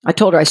I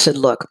told her, I said,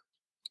 look,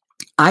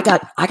 I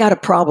got a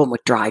problem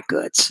with dry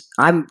goods.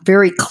 I'm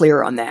very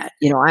clear on that.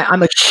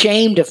 I'm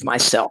ashamed of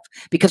myself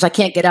because I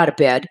can't get out of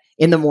bed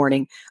in the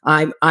morning.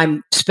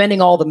 I'm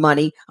spending all the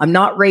money. I'm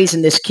not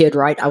raising this kid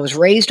right. I was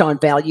raised on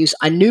values.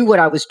 I knew what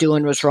I was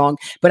doing was wrong,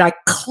 but I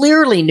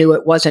clearly knew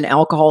it wasn't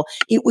alcohol.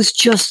 It was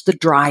just the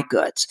dry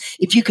goods.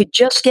 If you could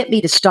just get me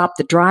to stop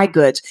the dry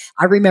goods,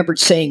 I remembered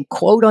saying,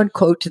 quote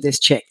unquote, to this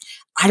chick,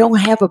 I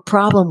don't have a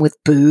problem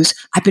with booze.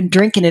 I've been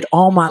drinking it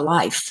all my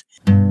life.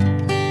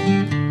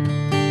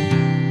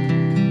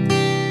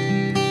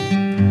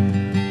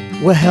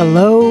 Well,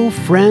 hello,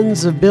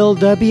 friends of Bill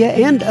W.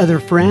 and other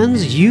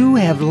friends. You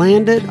have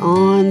landed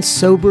on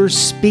Sober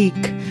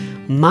Speak.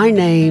 My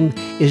name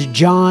is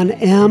John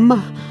M.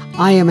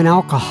 I am an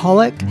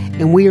alcoholic,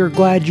 and we are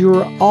glad you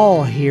are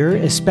all here,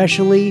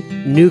 especially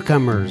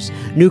newcomers.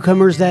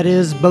 Newcomers, that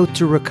is, both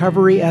to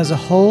recovery as a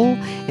whole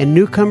and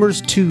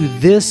newcomers to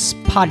this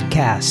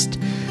podcast.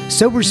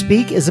 Sober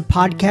Speak is a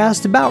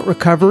podcast about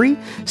recovery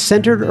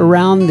centered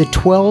around the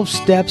 12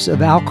 steps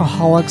of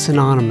Alcoholics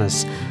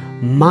Anonymous.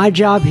 My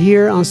job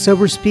here on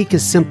Sober Speak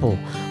is simple.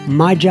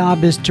 My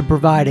job is to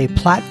provide a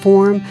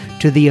platform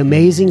to the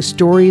amazing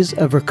stories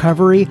of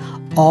recovery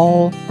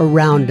all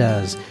around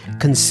us.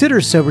 Consider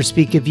Sober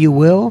Speak, if you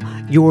will,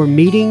 your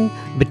meeting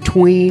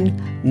between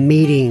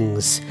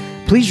meetings.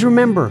 Please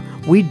remember,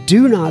 we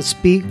do not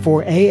speak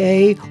for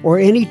AA or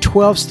any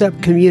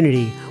 12-step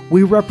community.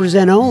 We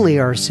represent only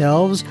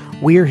ourselves.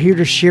 We are here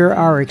to share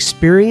our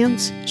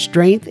experience,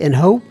 strength, and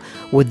hope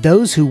with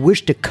those who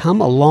wish to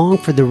come along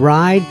for the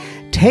ride.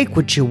 Take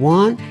what you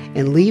want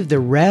and leave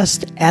the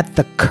rest at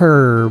the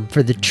curb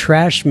for the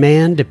trash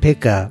man to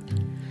pick up.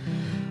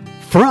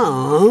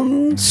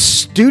 From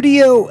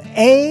Studio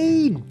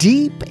A,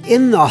 deep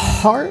in the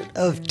heart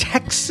of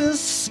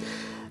Texas,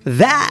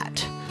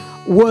 that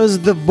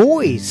was the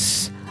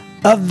voice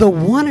of the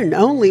one and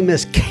only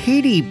Miss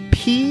Katie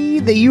P.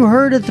 that you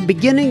heard at the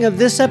beginning of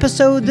this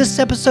episode. This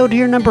episode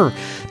here, number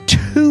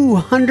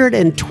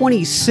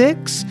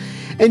 226.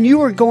 And you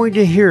are going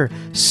to hear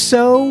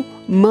so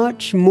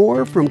much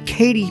more from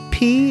Katie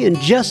P. in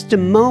just a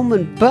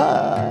moment.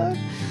 But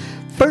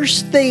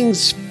first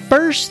things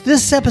first,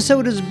 this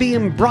episode is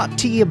being brought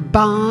to you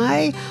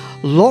by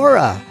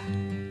Laura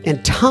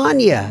and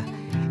Tanya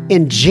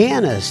and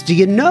Janice. Do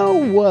you know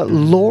what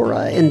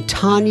Laura and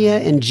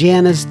Tanya and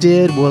Janice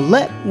did? Well,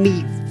 let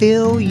me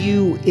fill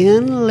you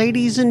in,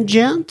 ladies and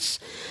gents.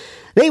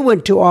 They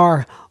went to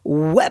our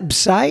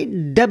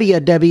website,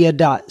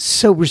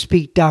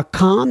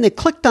 www.soberspeak.com. They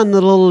clicked on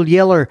the little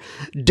yellow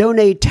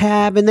donate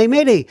tab and they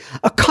made a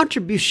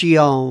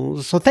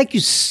contribution. So thank you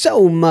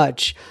so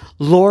much,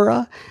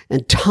 Laura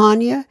and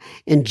Tanya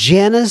and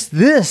Janice.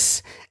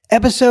 This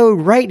episode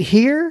right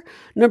here,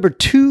 number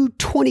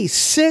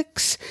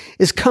 226,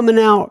 is coming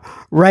out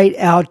right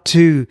out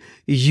to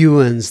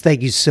Ewans.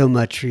 Thank you so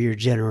much for your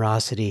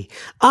generosity.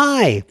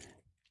 I,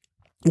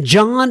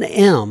 John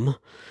M.,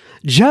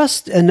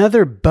 just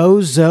another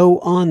bozo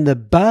on the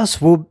bus,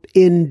 will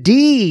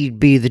indeed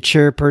be the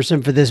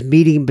chairperson for this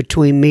meeting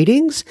between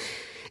meetings.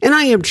 And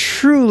I am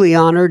truly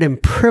honored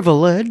and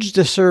privileged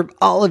to serve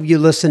all of you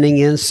listening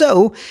in.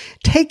 So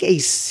take a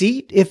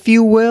seat, if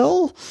you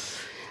will,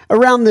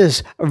 around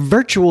this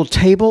virtual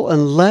table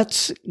and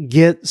let's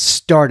get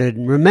started.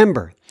 And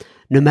remember,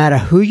 no matter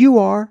who you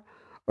are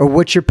or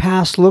what your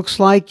past looks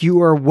like,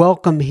 you are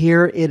welcome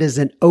here. It is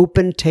an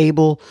open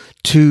table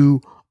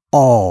to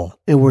all,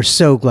 and we're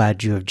so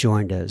glad you have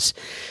joined us.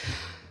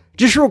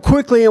 Just real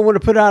quickly, I want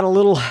to put out a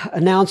little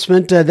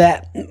announcement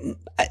that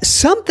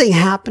something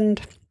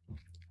happened,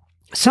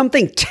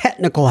 something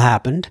technical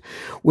happened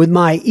with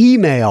my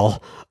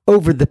email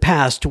over the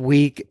past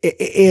week.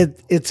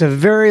 It's a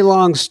very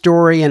long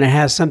story, and it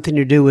has something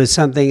to do with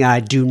something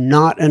I do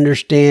not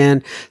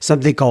understand,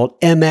 something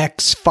called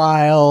MX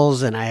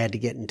files, and I had to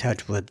get in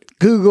touch with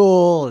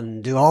Google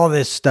and do all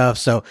this stuff.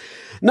 So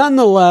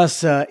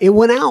nonetheless, it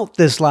went out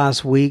this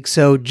last week.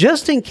 So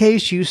just in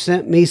case you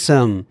sent me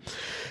some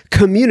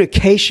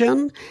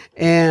communication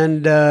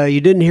and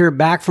you didn't hear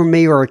back from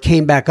me or it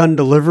came back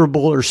undeliverable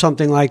or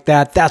something like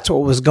that, that's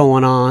what was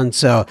going on.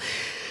 So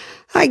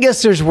I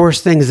guess there's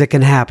worse things that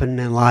can happen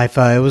in life.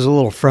 It was a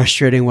little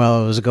frustrating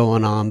while it was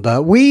going on,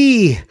 but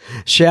we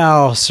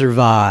shall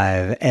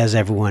survive, as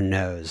everyone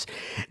knows.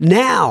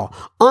 Now,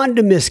 on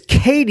to Miss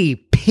Katie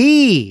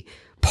P.,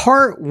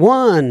 Part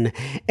 1.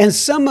 And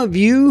some of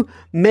you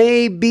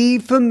may be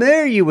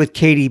familiar with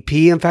Katie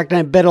P. In fact,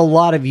 I bet a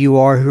lot of you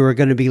are who are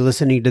going to be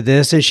listening to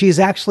this. And she's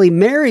actually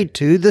married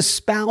to the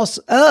spouse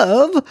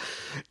of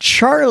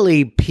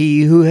Charlie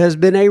P., who has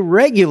been a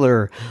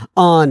regular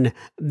on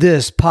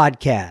this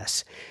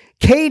podcast.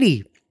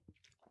 Katie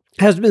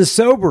has been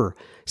sober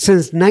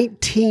since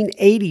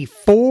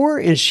 1984,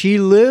 and she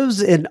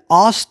lives in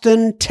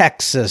Austin,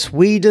 Texas.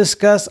 We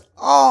discuss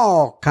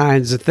all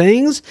kinds of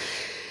things.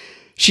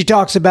 She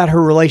talks about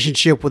her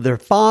relationship with her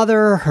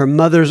father, her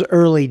mother's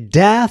early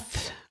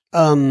death,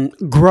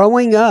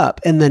 growing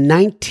up in the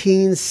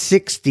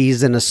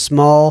 1960s in a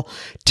small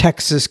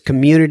Texas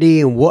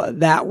community and what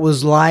that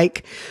was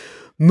like.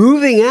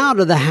 moving out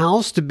of the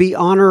house to be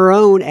on her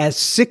own at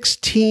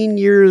 16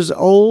 years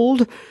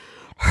old.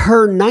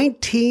 Her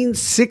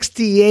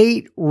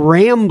 1968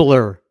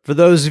 Rambler, for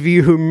those of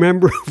you who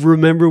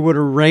remember what a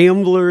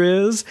Rambler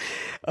is,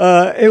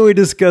 and we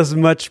discuss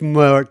much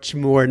more.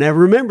 Now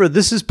remember,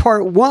 this is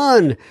part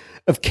 1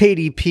 of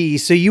KDP,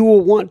 so you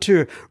will want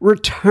to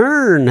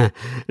return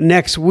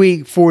next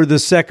week for the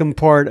second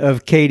part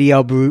of KD.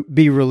 I'll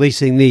be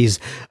releasing these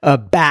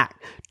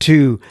back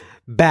to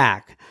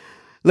back.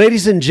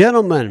 Ladies and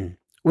gentlemen,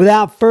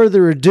 without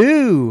further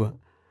ado,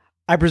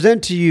 I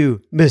present to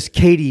you Miss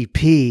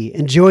KDP.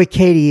 Enjoy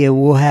Katie,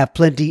 and we'll have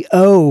plenty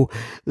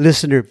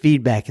listener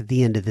feedback at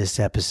the end of this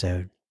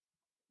episode.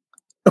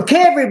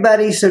 Okay,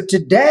 everybody. So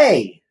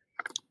today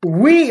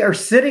we are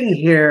sitting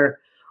here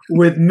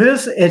with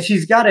Miss, and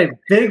she's got a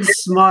big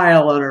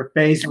smile on her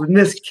face, with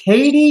Miss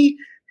Katie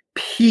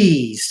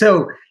P.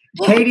 So,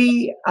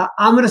 Katie,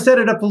 I'm going to set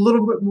it up a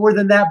little bit more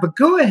than that, but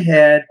go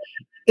ahead,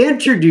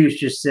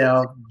 introduce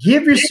yourself,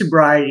 give your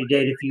sobriety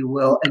date, if you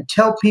will, and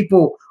tell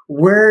people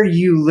where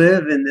you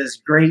live in this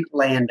great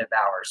land of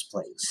ours,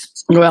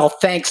 please. Well,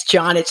 thanks,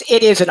 John. It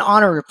is an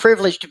honor and a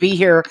privilege to be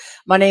here.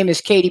 My name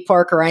is Katie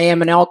Parker. I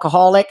am an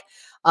alcoholic.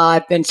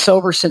 I've been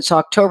sober since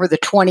October the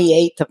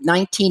 28th of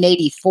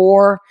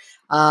 1984.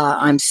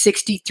 I'm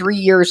 63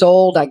 years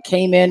old. I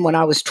came in when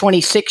I was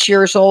 26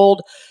 years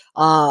old.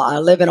 I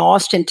live in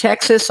Austin,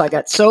 Texas. I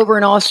got sober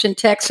in Austin,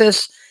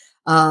 Texas.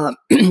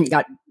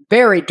 Got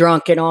very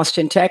drunk in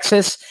Austin,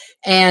 Texas.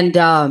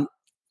 And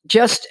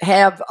just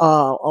have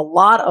a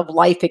lot of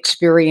life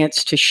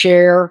experience to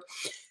share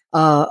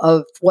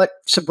of what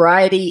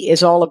sobriety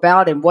is all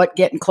about and what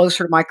getting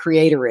closer to my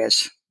Creator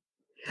is.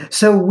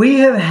 So we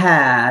have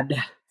had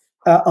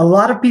a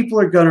lot of people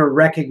are going to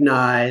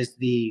recognize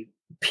the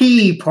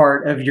P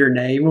part of your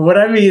name. What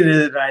I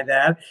mean by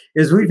that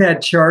is we've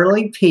had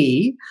Charlie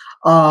P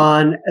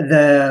on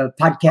the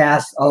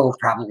podcast,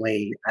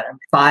 probably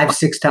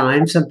 5-6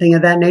 times, something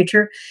of that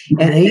nature.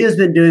 And he has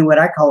been doing what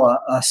I call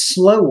a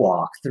slow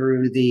walk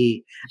through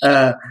the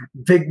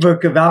big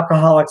book of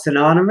Alcoholics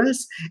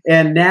Anonymous.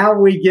 And now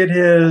we get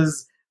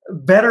his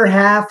better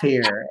half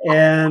here.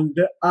 And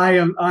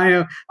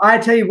I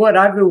tell you what,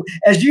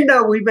 as you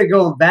know, we've been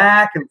going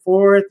back and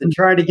forth and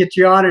trying to get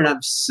you on, and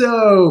I'm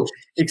so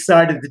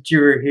excited that you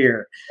were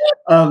here.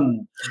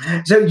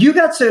 So you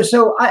got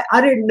so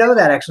I didn't know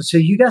that, actually. So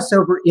you got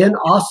sober in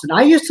Austin.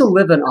 I used to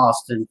live in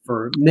Austin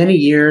for many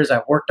years.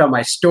 I worked on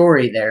my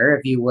story there,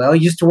 if you will. I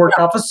used to work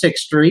off of 6th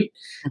Street.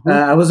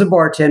 I was a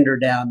bartender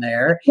down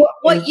there.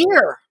 What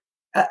year?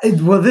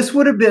 Well, this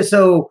would have been,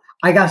 so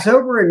I got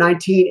sober in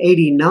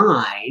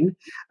 1989.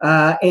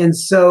 And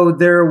so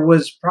there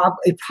was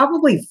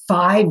probably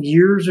 5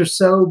 years or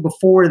so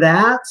before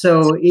that.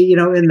 So,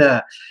 in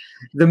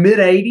the mid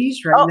 80s,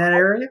 right in that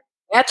area.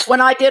 That's when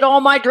I did all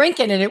my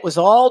drinking, and it was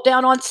all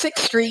down on 6th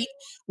Street.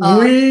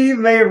 We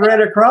may have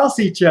ran across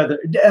each other.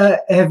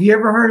 Have you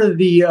ever heard of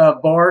the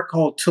bar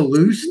called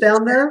Toulouse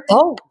down there?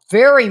 Oh,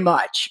 very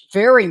much,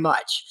 very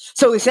much.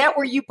 So is that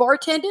where you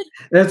bartended?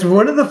 That's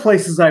one of the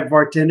places I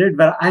bartended,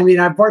 but I mean,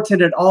 I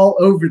bartended all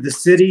over the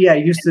city. I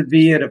used to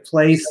be at a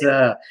place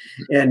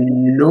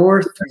in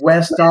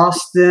Northwest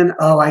Austin.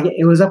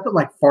 It was up at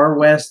like Far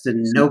West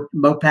and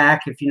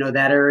Mopac, if you know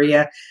that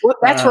area. Well,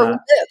 that's where we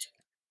live.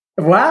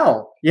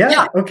 Wow.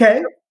 Yeah.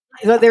 Okay.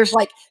 There's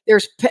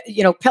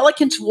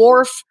Pelican's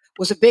Wharf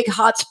was a big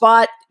hot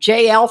spot.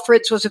 J.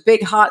 Alfred's was a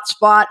big hot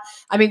spot.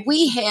 I mean,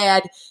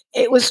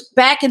 it was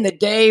back in the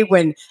day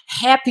when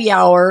happy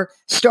hour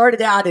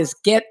started out as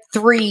get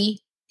 3,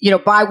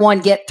 buy 1,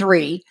 get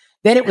 3.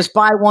 Then it was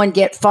buy 1,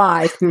 get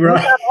 5. Right. We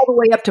got all the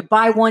way up to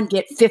buy 1,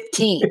 get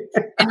 15.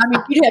 And I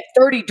mean, you'd have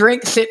 30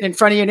 drinks sitting in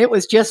front of you, and it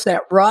was just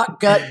that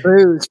rock gut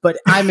booze. But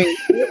I mean,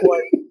 it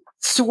was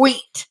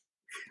sweet.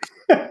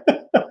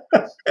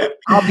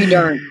 I'll be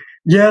darned.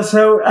 Yeah,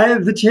 so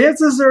the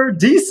chances are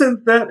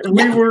decent that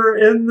we were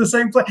in the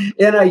same place.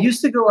 And I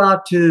used to go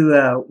out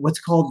to what's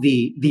called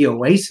the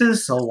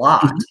Oasis a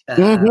lot.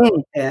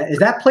 Is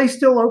that place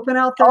still open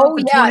out there? Oh,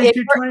 yeah.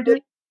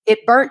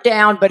 It burnt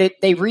down, but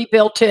they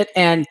rebuilt it,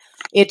 and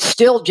it's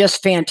still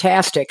just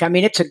fantastic. I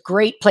mean, it's a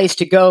great place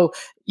to go,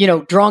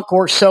 drunk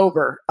or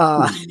sober.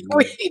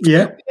 We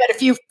had a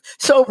few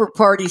sober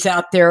parties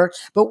out there,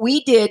 but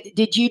we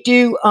did you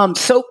do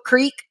Soap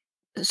Creek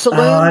Saloon?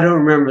 I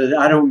don't remember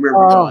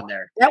going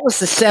there. That was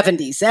the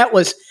 70s. That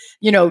was,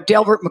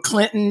 Delbert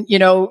McClinton,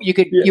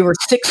 you were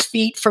 6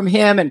 feet from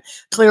him, and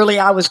clearly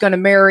I was going to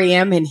marry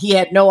him, and he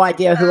had no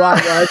idea who I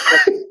was.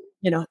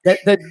 But,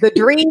 the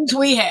dreams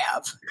we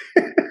have.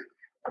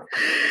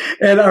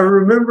 And I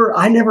remember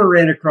I never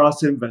ran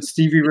across him, but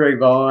Stevie Ray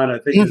Vaughan, I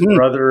think his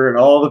brother, and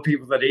all the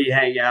people that he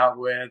hang out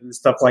with and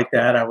stuff like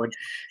that. I would,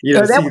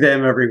 see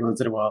them every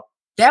once in a while.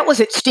 That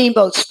was at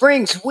Steamboat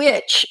Springs,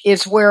 which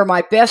is where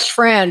my best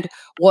friend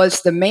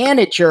was the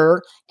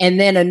manager. And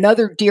then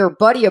another dear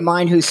buddy of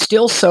mine who's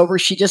still sober,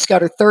 she just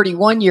got her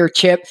 31-year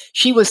chip.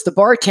 She was the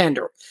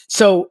bartender.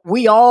 So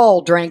we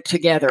all drank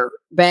together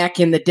back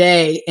in the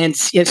day. And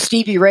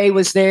Stevie Ray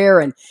was there.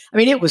 And I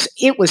mean, it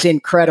was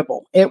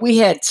incredible. We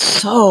had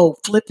so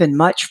flippin'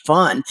 much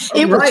fun.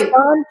 It was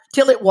fun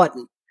till it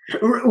wasn't.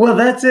 Well,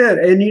 that's it.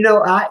 And,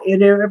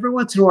 and every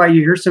once in a while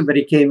you hear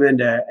somebody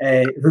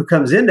who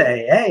comes into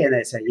AA and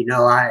they say,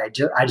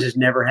 I just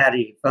never had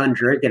any fun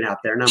drinking out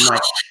there. And I'm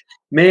like,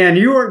 man,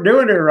 you weren't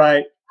doing it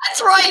right. That's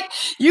right.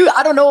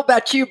 I don't know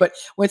about you, but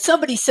when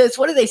somebody says,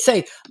 what do they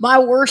say? My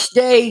worst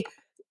day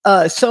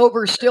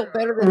sober is still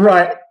better than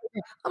right.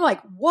 I'm like,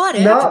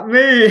 whatever. Not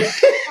me.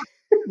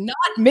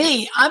 Not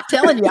me. I'm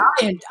telling you,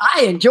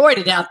 I enjoyed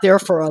it out there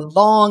for a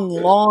long,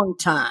 long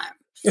time.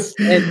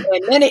 And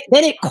then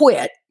it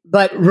quit.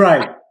 But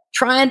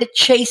trying to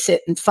chase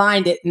it and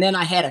find it, and then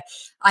I had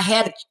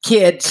a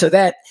kid,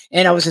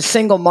 and I was a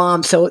single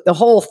mom, so the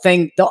whole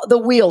thing, the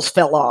wheels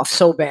fell off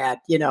so bad,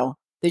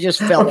 they just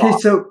fell off. Okay,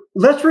 so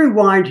let's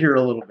rewind here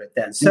a little bit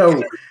then.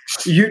 So,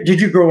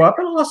 did you grow up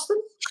in Austin?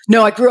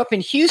 No, I grew up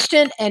in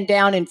Houston and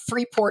down in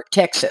Freeport,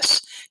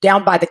 Texas,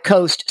 down by the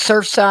coast,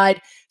 Surfside,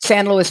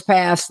 San Luis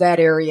Pass,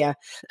 that area,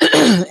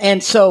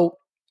 and so.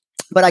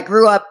 But I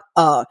grew up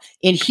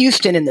in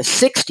Houston in the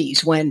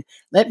 60s when,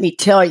 let me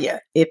tell you,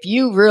 if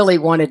you really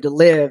wanted to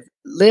live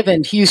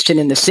in Houston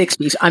in the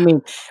 60s, I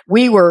mean,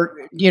 we were,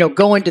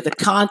 going to the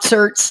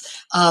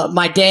concerts.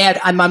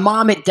 My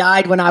mom had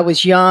died when I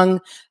was young.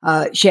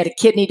 She had a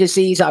kidney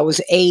disease. I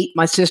was 8.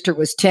 My sister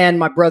was 10.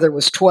 My brother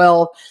was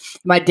 12.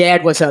 My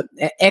dad was an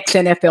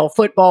ex-NFL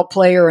football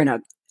player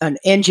and an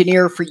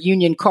engineer for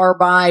Union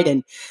Carbide,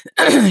 and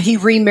he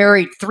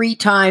remarried 3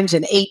 times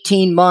in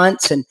 18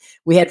 months, and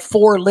we had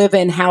 4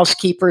 live-in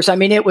housekeepers. I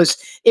mean, it was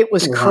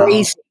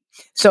crazy.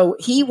 So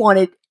he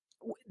wanted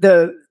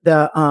the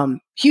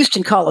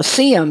Houston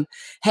Coliseum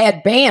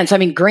had bands. I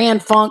mean,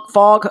 Grand Funk,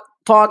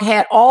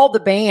 Foghat, all the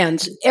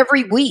bands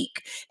every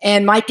week,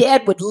 and my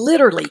dad would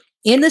literally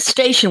in the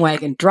station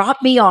wagon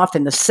drop me off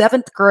in the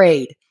 7th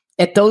grade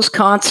at those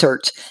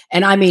concerts.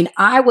 And I mean,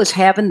 I was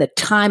having the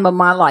time of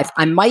my life.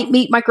 I might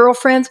meet my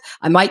girlfriends.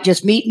 I might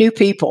just meet new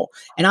people.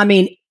 And I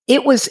mean,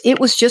 it was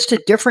just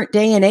a different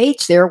day and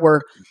age there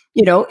where,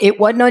 it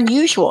wasn't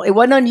unusual. It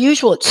wasn't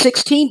unusual at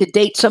 16 to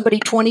date somebody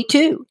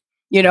 22.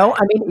 I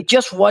mean, it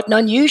just wasn't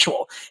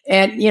unusual.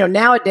 And,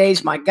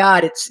 nowadays, my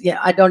God,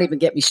 I don't even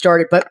get me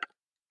started, but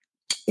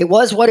it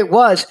was what it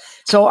was.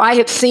 So I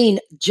have seen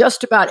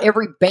just about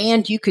every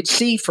band you could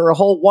see for a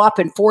whole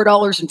whopping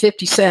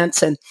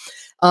 $4.50. And,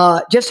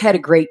 just had a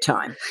great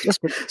time.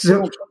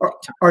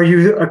 Are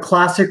you a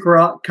classic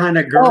rock kind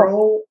of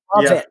girl?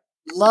 Love it.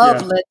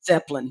 Love Led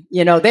Zeppelin.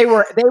 They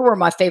were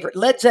my favorite.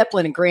 Led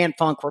Zeppelin and Grand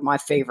Funk were my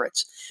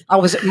favorites.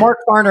 Mark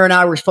Farner and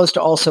I were supposed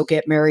to also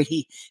get married.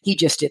 He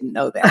just didn't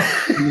know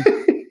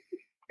that.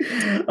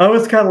 I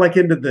was kind of like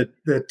into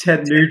the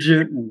Ted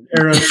Nugent and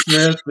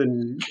Aerosmith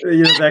and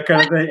that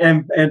kind of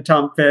thing, and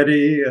Tom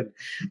Petty and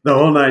the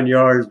whole 9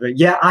 yards. But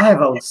yeah, I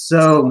have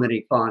so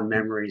many fond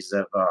memories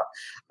of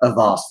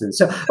Austin.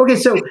 So okay,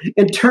 so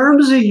in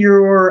terms of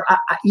your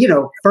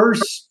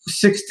first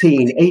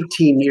 16,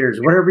 18 years,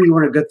 whatever you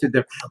want to go through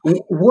there,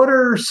 what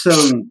are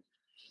some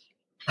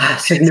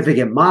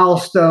significant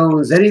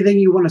milestones? Anything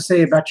you want to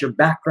say about your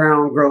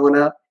background growing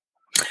up?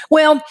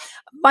 Well,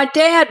 my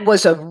dad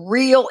was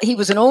he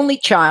was an only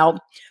child,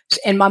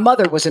 and my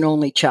mother was an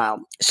only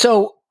child.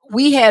 So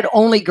we had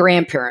only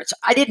grandparents.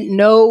 I didn't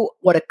know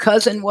what a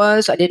cousin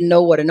was. I didn't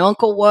know what an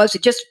uncle was.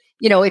 It just,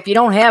 if you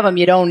don't have them,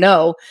 you don't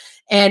know.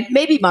 And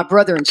maybe my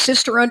brother and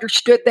sister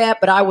understood that,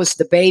 but I was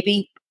the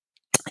baby.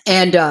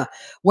 And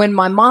when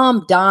my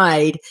mom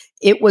died,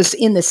 it was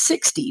in the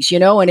 60s,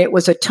 and it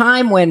was a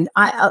time when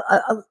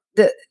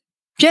the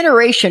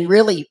generation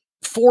really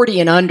 40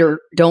 and under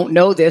don't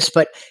know this,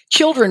 but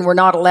children were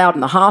not allowed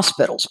in the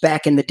hospitals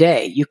back in the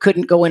day. You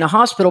couldn't go in a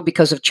hospital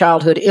because of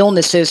childhood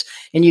illnesses,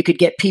 and you could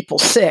get people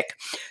sick.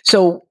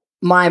 So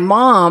my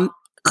mom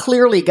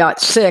clearly got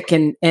sick,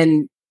 and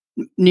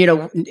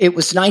it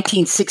was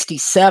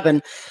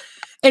 1967.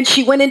 And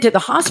she went into the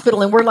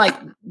hospital, and we're like,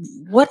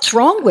 what's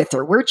wrong with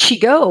her? Where'd she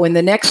go? And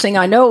the next thing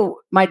I know,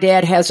 my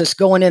dad has us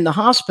going in the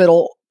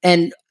hospital,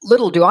 and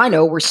little do I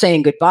know, we're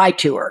saying goodbye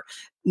to her.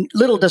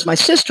 Little does my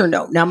sister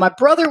know. Now, my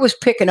brother was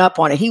picking up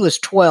on it. He was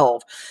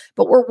 12,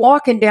 but we're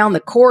walking down the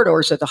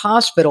corridors of the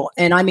hospital.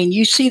 And I mean,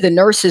 you see the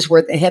nurses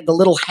where they had the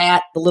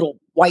little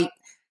white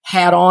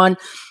hat on,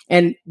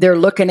 and they're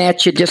looking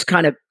at you, just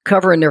kind of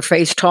covering their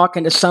face,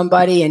 talking to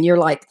somebody. And you're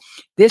like,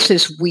 this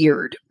is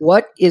weird.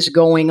 What is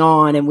going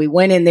on? And we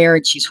went in there,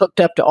 and she's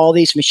hooked up to all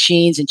these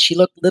machines, and she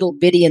looked little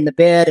bitty in the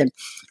bed.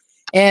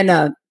 And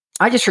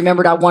I just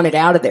remembered I wanted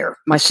out of there.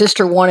 My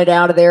sister wanted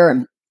out of there,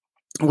 and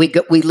we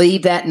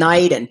leave that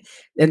night, and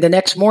the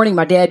next morning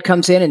my dad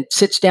comes in and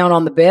sits down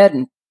on the bed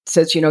and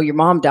says, your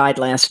mom died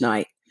last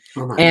night.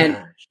 Oh my and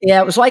gosh.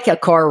 Yeah, it was like a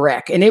car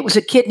wreck, and it was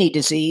a kidney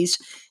disease.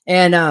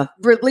 And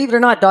believe it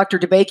or not, Dr.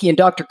 DeBakey and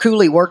Dr.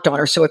 Cooley worked on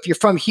her. So if you're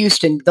from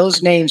Houston,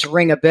 those names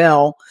ring a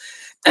bell.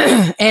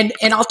 and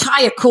I'll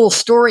tie a cool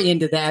story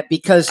into that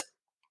because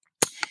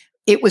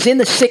it was in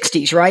the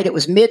 60s, right? It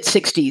was mid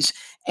 60s.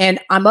 And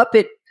I'm up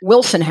at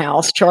Wilson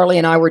House. Charlie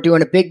and I were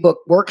doing a big book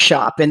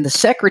workshop, and the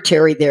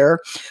secretary there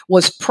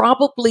was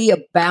probably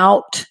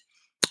about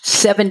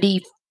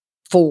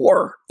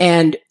 74.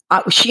 And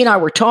she and I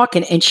were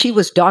talking, and she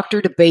was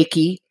Dr.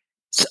 DeBakey's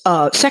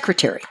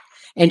secretary.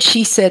 And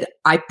she said,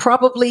 I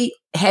probably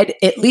had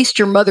at least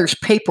your mother's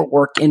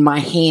paperwork in my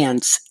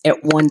hands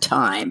at one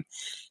time.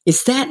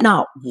 Is that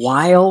not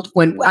wild?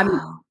 When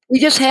we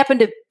just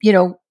happened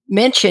to,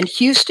 mention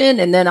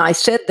Houston, and then I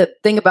said the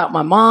thing about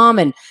my mom,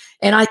 and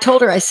I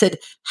told her, I said,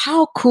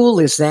 how cool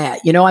is that?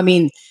 Not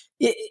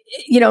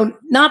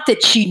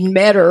that she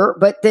met her,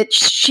 but that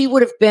she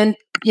would have been,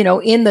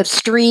 in the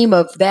stream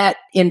of that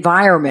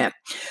environment.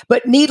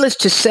 But needless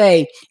to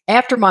say,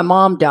 after my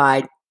mom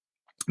died,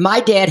 my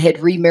dad had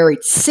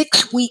remarried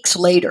 6 weeks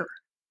later.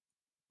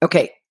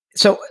 Okay.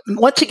 So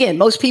once again,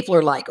 most people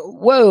are like,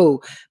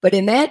 whoa, but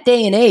in that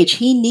day and age,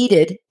 he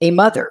needed a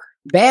mother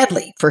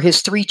badly for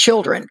his 3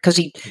 children because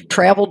he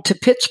traveled to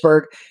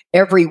Pittsburgh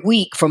every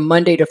week from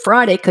Monday to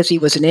Friday because he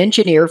was an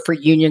engineer for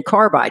Union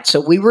Carbide. So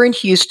we were in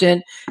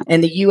Houston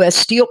and the U.S.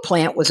 Steel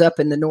plant was up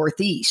in the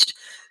Northeast.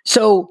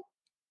 So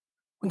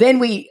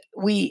then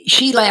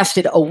she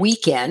lasted a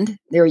weekend.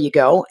 There you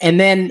go. And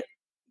then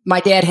my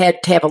dad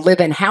had to have a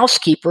live-in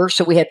housekeeper.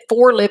 So we had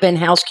 4 live-in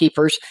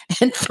housekeepers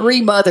and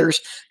 3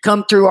 mothers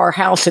come through our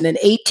house in an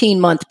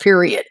 18-month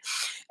period.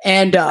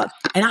 And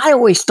I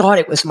always thought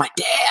it was my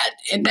dad.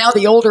 And now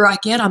the older I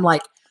get, I'm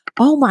like,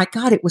 oh my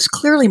God, it was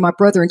clearly my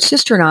brother and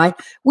sister and I.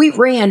 We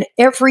ran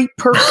every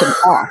person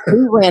off.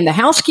 We ran the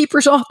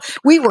housekeepers off.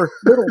 We were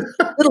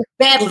little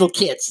bad little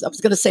kids. I was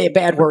going to say a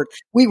bad word.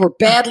 We were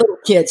bad little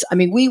kids. I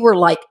mean, we were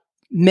like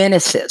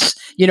menaces.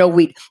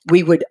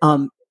 We would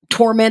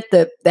torment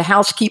the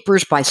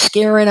housekeepers by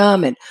scaring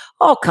them and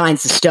all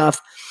kinds of stuff.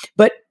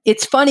 But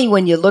it's funny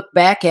when you look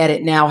back at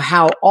it now,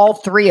 how all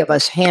 3 of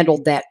us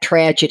handled that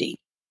tragedy.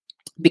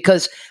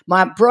 Because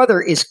my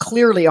brother is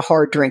clearly a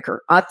hard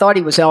drinker. I thought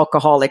he was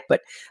alcoholic,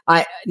 but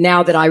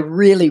now that I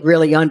really,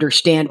 really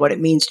understand what it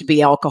means to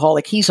be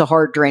alcoholic, he's a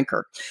hard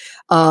drinker.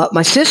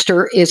 My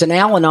sister is an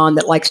Al-Anon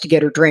that likes to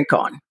get her drink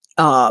on.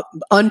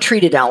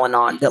 Untreated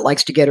Al-Anon that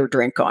likes to get her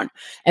drink on.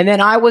 And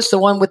then I was the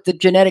one with the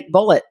genetic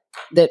bullet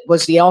that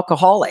was the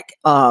alcoholic.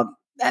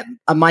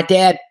 My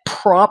dad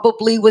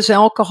probably was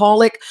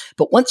alcoholic,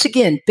 but once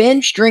again,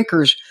 binge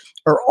drinkers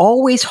are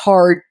always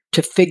hard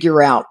to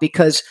figure out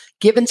because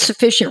given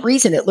sufficient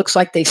reason, it looks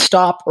like they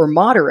stop or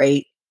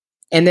moderate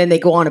and then they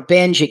go on a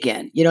binge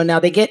again. Now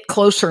they get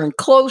closer and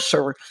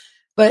closer,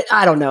 but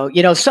I don't know,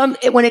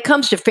 when it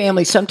comes to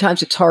family,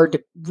 sometimes it's hard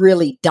to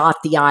really dot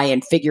the I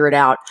and figure it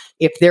out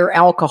if they're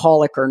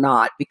alcoholic or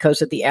not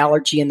because of the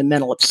allergy and the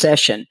mental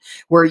obsession,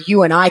 where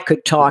you and I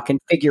could talk and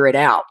figure it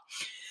out.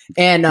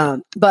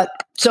 And,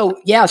 so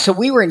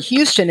we were in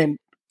Houston and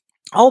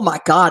oh my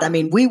God. I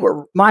mean,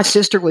 my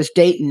sister was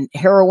dating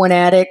heroin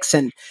addicts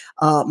and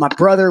my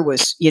brother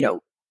was,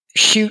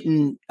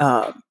 shooting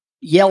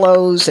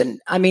yellows. And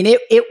I mean,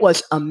 it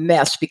was a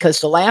mess because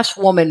the last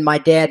woman my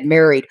dad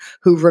married,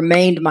 who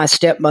remained my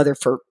stepmother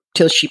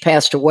till she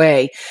passed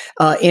away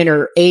in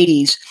her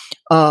 80s,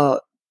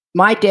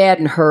 my dad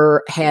and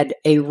her had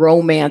a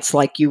romance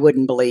like you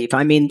wouldn't believe.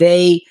 I mean,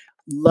 they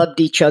loved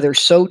each other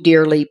so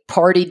dearly,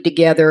 partied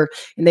together,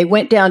 and they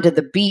went down to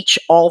the beach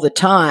all the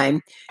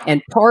time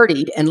and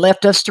partied and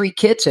left us 3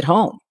 kids at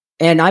home.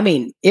 And I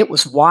mean, it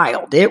was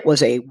wild. It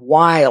was a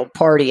wild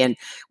party. And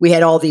we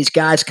had all these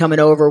guys coming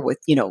over with,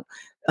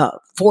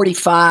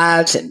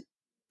 45s and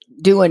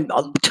doing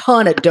a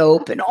ton of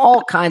dope and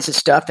all kinds of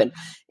stuff. And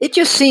it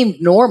just seemed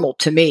normal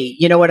to me.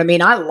 You know what I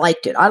mean? I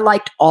liked it. I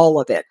liked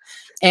all of it.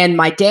 And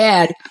my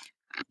dad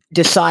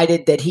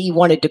decided that he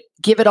wanted to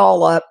give it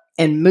all up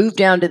and move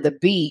down to the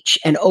beach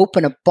and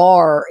open a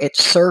bar at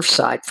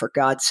Surfside, for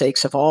God's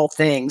sakes, of all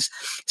things.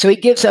 So he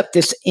gives up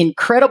this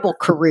incredible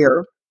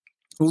career,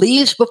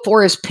 leaves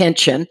before his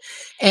pension,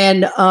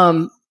 and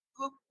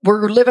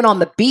we're living on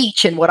the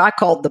beach in what I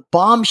called the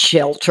bomb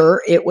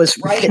shelter. It was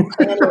right at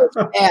San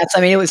Luis Pass.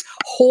 I mean, it was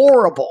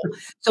horrible.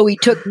 So he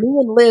took me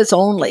and Liz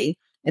only,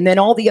 and then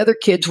all the other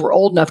kids were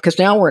old enough because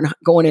now we're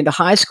going into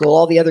high school.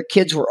 All the other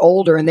kids were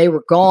older and they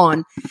were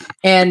gone.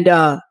 And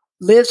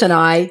Liz and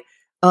I,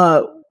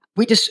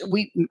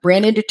 we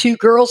ran into 2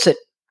 girls that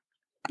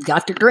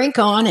got their drink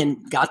on and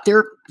got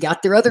their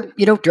other,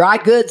 dry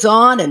goods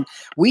on. And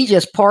we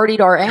just partied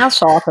our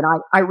ass off. And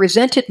I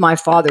resented my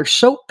father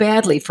so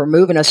badly for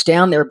moving us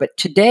down there. But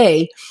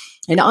today,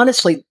 and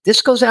honestly,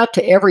 this goes out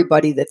to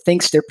everybody that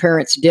thinks their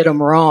parents did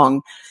them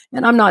wrong.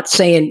 And I'm not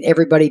saying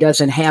everybody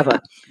doesn't have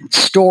a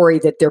story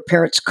that their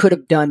parents could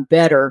have done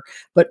better,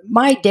 but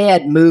my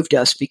dad moved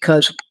us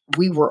because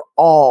we were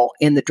all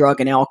in the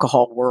drug and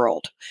alcohol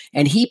world.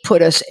 And he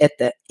put us at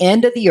the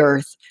end of the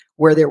earth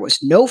where there was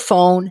no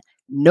phone,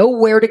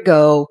 nowhere to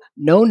go,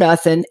 no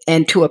nothing.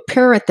 And to a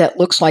parent, that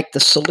looks like the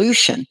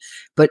solution.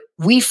 But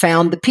we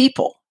found the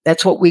people.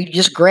 That's what we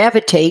just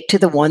gravitate to,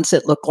 the ones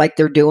that look like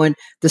they're doing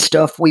the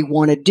stuff we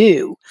want to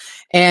do.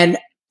 And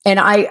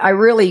I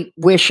really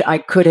wish I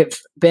could have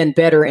been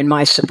better in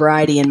my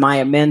sobriety and my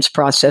amends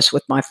process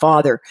with my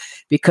father,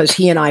 because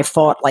he and I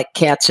fought like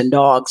cats and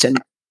dogs.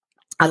 And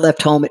I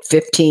left home at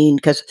 15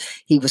 because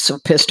he was so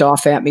pissed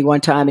off at me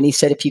one time. And he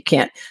said, if you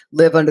can't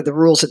live under the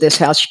rules of this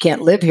house, you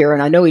can't live here.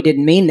 And I know he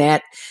didn't mean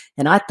that.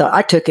 And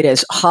I took it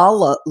as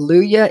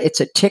hallelujah. It's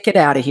a ticket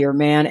out of here,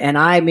 man. And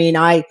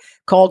I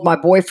called my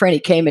boyfriend. He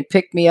came and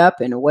picked me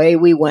up, and away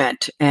we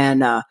went.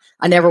 And I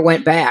never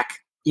went back,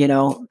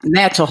 and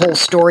that's a whole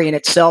story in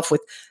itself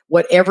with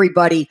what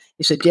everybody,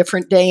 it's a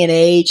different day and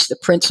age. The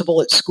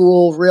principal at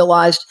school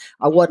realized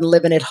I wasn't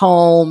living at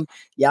home,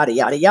 yada,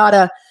 yada,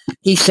 yada.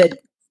 He said,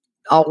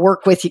 I'll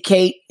work with you,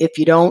 Kate. If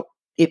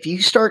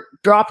you start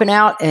dropping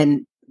out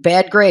and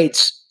bad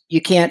grades,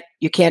 you can't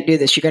do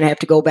this. You're going to have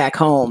to go back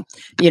home.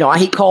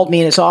 He called me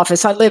in his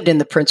office. I lived in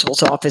the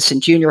principal's office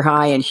in junior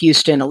high in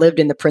Houston. I lived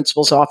in the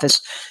principal's office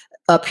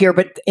up here,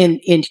 but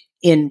in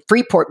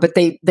Freeport, but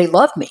they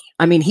loved me.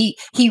 I mean, he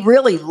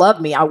really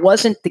loved me. I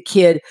wasn't the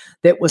kid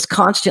that was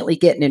constantly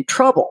getting in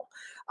trouble.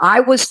 I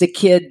was the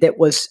kid that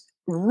was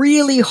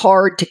really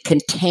hard to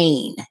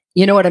contain.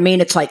 You know what I mean?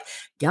 It's like,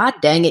 God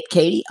dang it,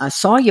 Katie, I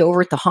saw you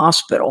over at the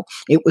hospital.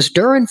 It was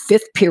during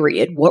fifth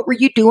period. What were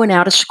you doing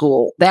out of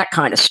school? That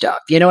kind of stuff.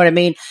 You know what I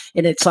mean?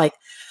 And it's like,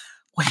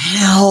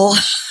 well,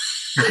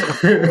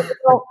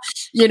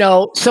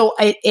 so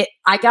I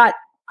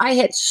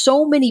had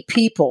so many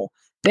people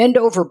bend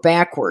over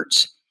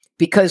backwards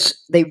because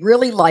they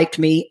really liked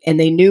me and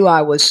they knew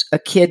I was a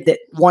kid that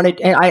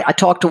wanted. And I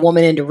talked a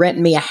woman into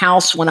renting me a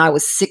house when I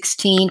was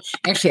 16.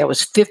 Actually, I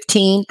was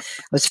 15. I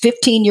was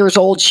 15 years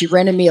old. She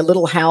rented me a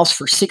little house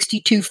for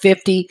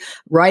 $62.50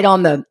 right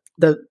on the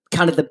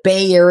kind of the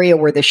Bay Area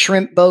where the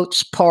shrimp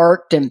boats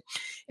parked, and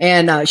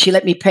she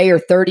let me pay her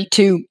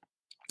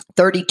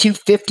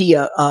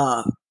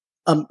 $32.50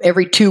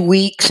 every 2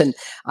 weeks. And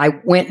I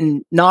went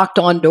and knocked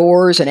on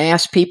doors and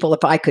asked people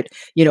if I could,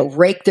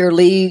 rake their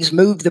leaves,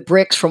 move the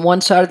bricks from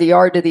one side of the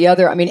yard to the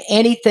other. I mean,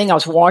 anything. I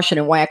was washing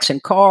and waxing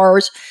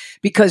cars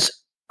because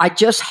I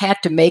just had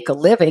to make a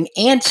living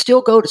and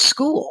still go to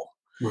school.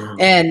 Wow.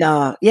 And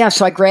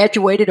so I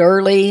graduated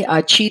early.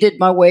 I cheated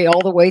my way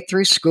all the way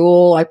through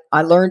school.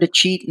 I learned to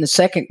cheat in the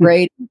second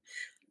grade.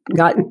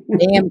 Got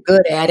damn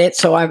good at it.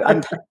 So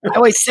I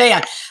always say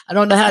I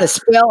don't know how to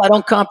spell. I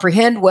don't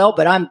comprehend well,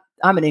 but I'm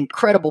an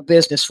incredible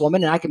businesswoman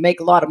and I can make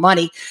a lot of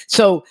money.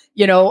 So,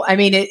 I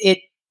mean,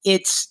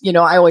 it's,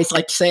 I always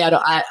like to say,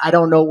 I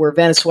don't know where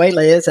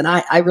Venezuela is, and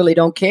I really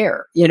don't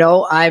care.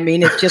 I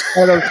mean, it's just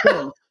one of those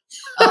things.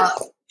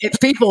 If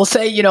people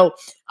say,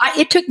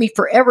 it took me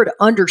forever to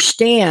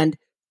understand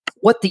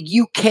what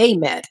the UK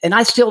meant. And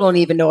I still don't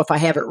even know if I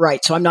have it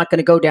right. So I'm not going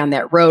to go down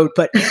that road,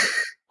 but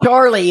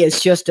Charlie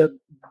is just a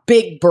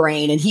big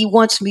brain and he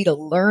wants me to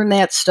learn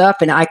that stuff,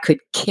 and I could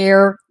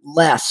care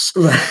less.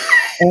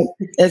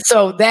 And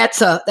so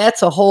that's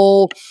a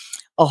whole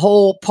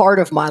part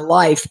of my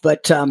life.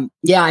 But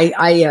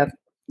I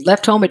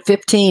left home at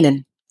 15,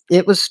 and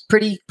it was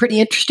pretty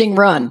interesting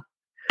run.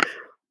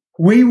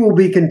 We will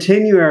be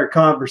continuing our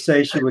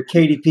conversation with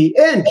Katie P.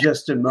 in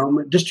just a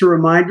moment. Just a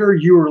reminder,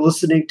 you are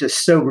listening to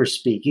Sober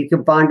Speak. You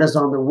can find us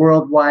on the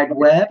World Wide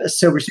Web at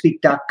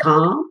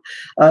soberspeak.com.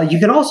 You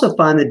can also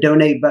find the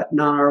donate button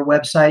on our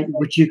website,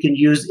 which you can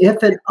use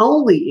if and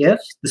only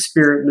if the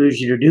Spirit moves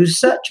you to do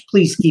such.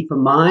 Please keep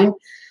in mind,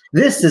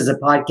 this is a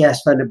podcast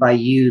funded by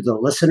you, the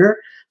listener.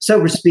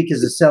 Sober Speak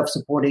is a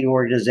self-supporting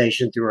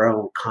organization through our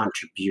own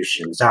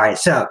contributions. All right,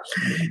 so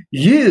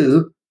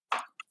you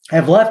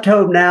have left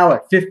home now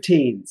at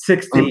 15,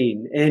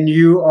 16, and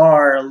you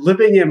are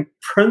living in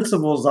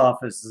principal's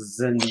offices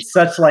and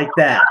such like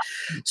that.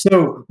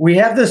 So we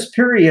have this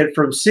period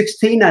from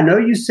 16. I know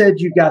you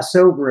said you got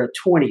sober at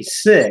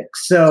 26.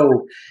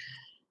 So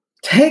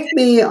take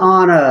me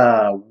on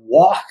a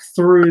walk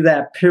through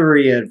that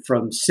period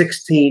from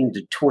 16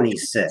 to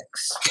 26.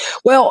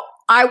 Well,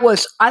 I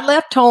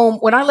left home,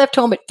 when I left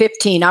home at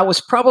 15, I was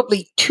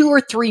probably 2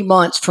 or 3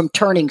 months from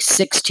turning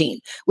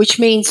 16, which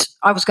means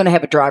I was going to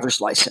have a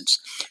driver's license.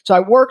 So I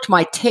worked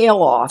my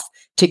tail off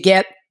to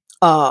get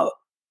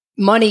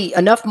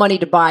enough money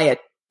to buy a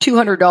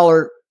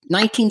 $200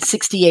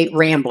 1968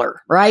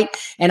 Rambler, right?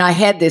 And I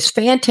had this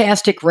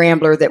fantastic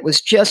Rambler that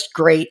was just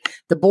great.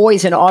 The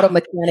boys in auto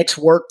mechanics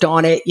worked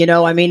on it.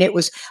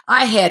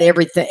 I had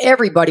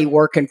everybody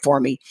working for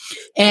me.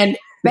 And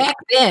back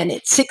then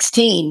at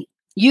 16,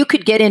 you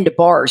could get into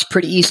bars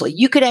pretty easily.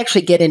 You could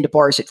actually get into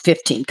bars at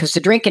 15 because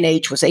the drinking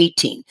age was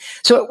 18.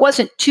 So it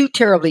wasn't too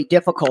terribly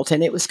difficult.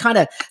 And it was kind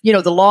of,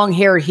 the long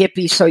hair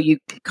hippie. So you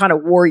kind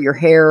of wore your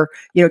hair,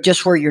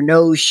 just where your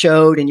nose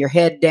showed and your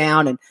head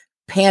down, and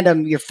hand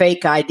them your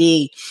fake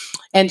ID.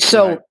 And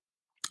so right.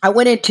 I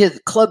went into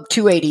Club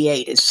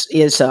 288 is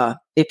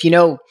if you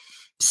know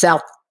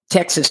South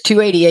Texas,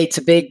 288's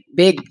a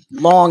big,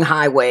 long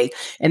highway.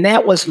 And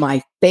that was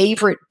my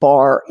favorite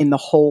bar in the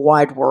whole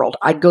wide world.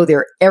 I'd go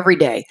there every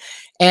day.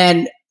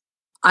 And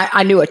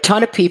I knew a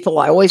ton of people.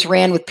 I always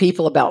ran with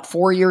people about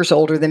 4 years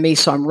older than me.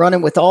 So I'm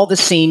running with all the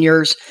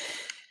seniors.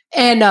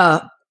 And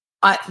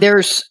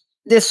there's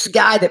this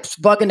guy that's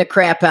bugging the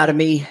crap out of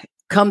me,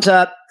 comes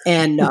up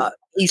and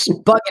he's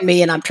bugging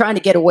me, and I'm trying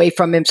to get away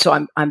from him. So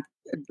I'm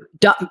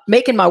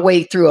making my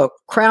way through a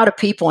crowd of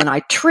people, and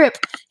I trip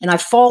and I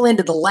fall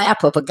into the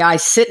lap of a guy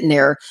sitting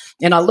there.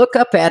 And I look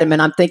up at him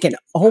and I'm thinking,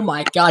 oh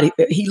my God,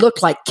 he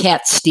looked like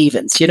Cat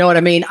Stevens. You know what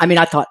I mean?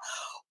 I thought,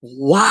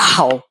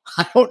 wow,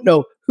 I don't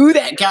know who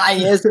that guy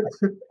is.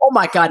 Oh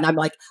my God. And I'm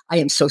like, I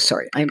am so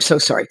sorry. I am so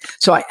sorry.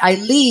 So I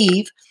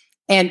leave,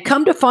 and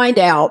come to find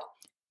out,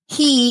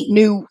 he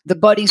knew the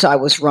buddies I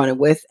was running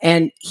with,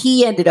 and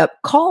he ended up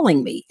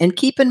calling me. And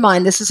keep in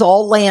mind, this is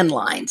all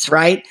landlines,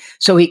 right?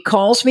 So he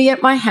calls me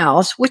at my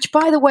house, which,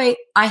 by the way,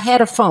 I had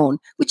a phone,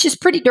 which is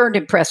pretty darned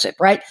impressive,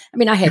 right? I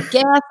mean, I had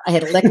gas, I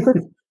had electric,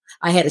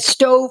 I had a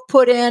stove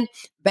put in,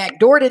 back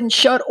door didn't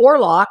shut or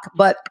lock,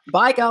 but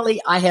by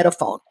golly, I had a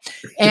phone.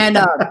 And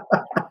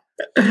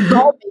he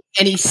called me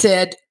and he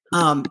said,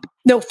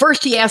 no,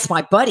 first he asked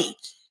my buddy,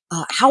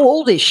 how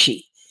old is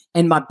she?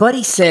 And my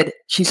buddy said,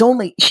 she's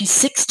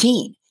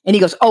 16. And he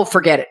goes, oh,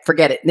 forget it.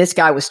 And this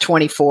guy was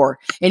 24.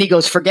 And he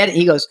goes, forget it.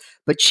 He goes,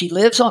 but she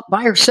lives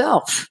by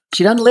herself.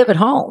 She doesn't live at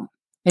home.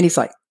 And he's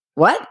like,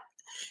 what?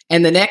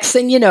 And the next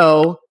thing you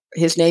know,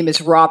 his name is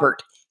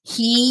Robert.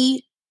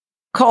 He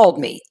called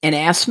me and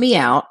asked me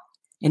out.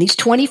 And he's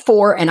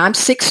 24 and I'm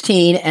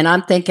 16. And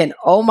I'm thinking,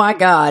 oh my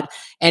God.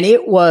 And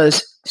it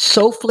was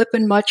so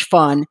flippin' much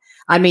fun.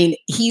 I mean,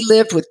 he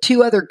lived with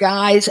 2 other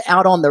guys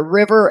out on the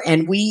river,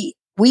 and we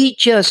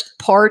just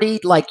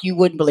partied like you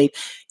wouldn't believe.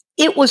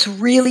 It was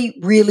really,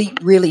 really,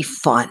 really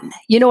fun.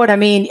 You know what I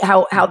mean?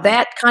 How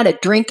that kind of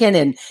drinking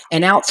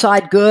and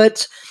outside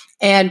goods.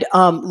 And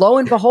lo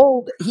and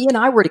behold, he and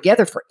I were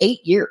together for 8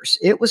 years.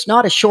 It was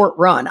not a short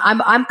run.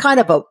 I'm kind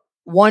of a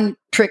one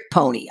trick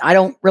pony. I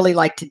don't really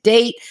like to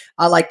date.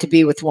 I like to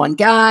be with one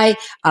guy.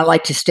 I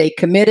like to stay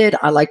committed.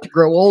 I like to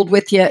grow old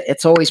with you.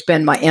 It's always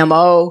been my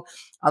MO.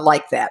 I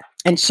like that.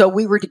 And so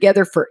we were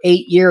together for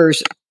 8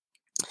 years.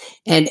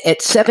 And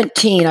at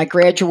 17, I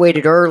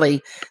graduated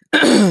early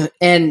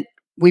and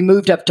we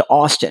moved up to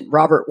Austin.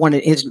 Robert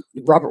wanted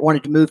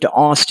to move to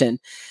Austin.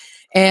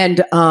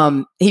 And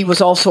he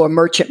was also a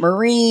merchant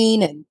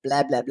marine and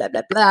blah, blah, blah,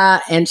 blah, blah.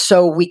 And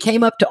so we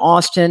came up to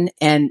Austin,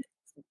 and,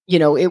 you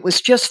know, it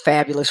was just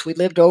fabulous. We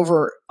lived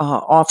over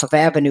off of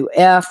Avenue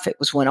F. It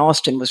was when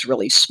Austin was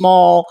really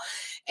small.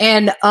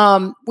 And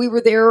we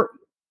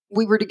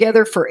were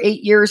together for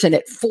 8 years. And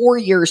at 4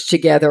 years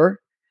together,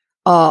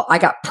 I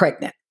got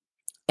pregnant.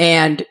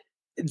 And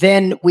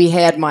then we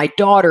had my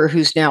daughter,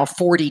 who's now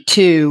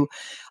 42,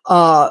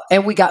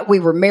 and we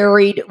were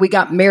married. We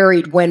got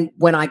married when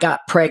I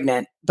got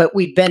pregnant, but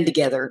we'd been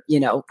together, you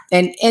know,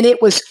 and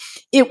it was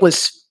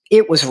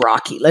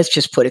rocky. Let's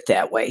just put it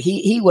that way.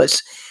 He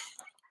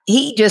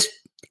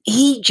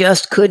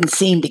just couldn't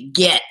seem to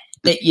get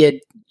that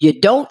you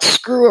don't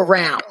screw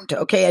around.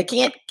 Okay. I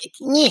can't,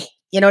 you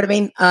know what I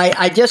mean?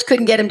 I just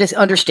couldn't get him to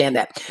understand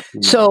that.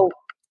 Mm-hmm. So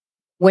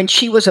when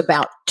she was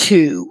about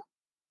 2,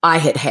 I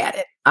had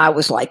it. I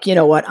was like, you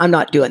know what? I'm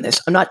not doing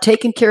this. I'm not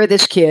taking care of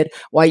this kid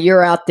while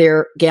you're out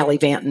there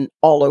gallivanting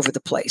all over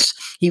the place.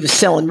 He was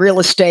selling real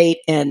estate,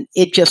 and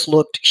it just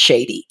looked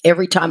shady.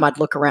 Every time I'd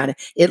look around,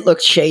 it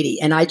looked shady.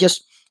 And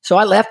so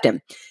I left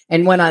him.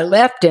 And when I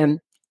left him,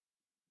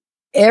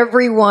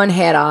 everyone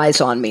had eyes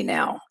on me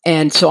now.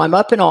 And so I'm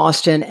up in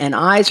Austin, and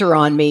eyes are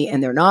on me,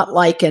 and they're not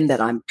liking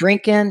that I'm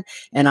drinking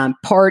and I'm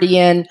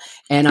partying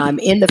and I'm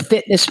in the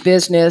fitness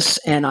business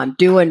and I'm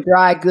doing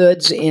dry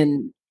goods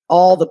in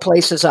all the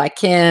places I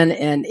can.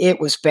 And it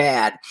was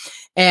bad.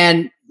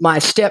 And my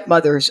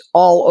stepmother's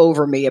all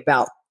over me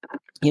about,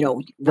 you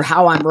know,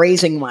 how I'm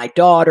raising my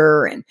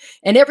daughter, and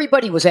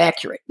everybody was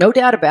accurate. No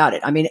doubt about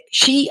it. I mean,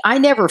 I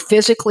never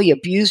physically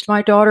abused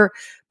my daughter,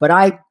 but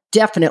I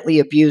definitely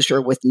abused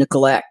her with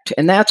neglect.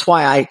 And that's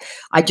why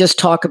I just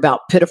talk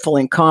about pitiful,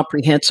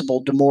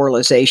 incomprehensible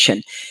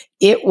demoralization.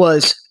 It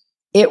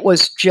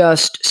was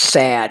just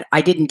sad.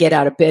 I didn't get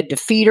out of bed to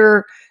feed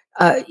her.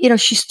 You know,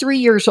 she's 3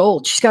 years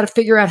old. She's got to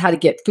figure out how to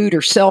get food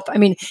herself. I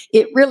mean,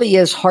 it really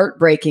is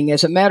heartbreaking.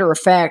 As a matter of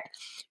fact,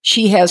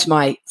 she has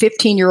my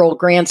 15-year-old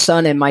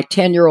grandson and my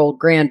 10-year-old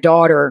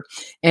granddaughter.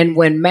 And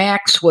when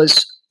Max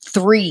was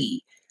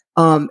 3,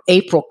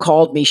 April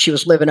called me. She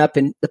was living up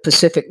in the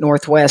Pacific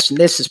Northwest, and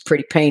this is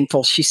pretty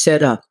painful. She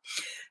said,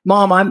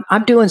 Mom,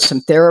 I'm doing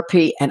some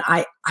therapy, and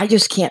I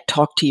just can't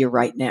talk to you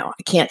right now.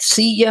 I can't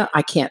see you.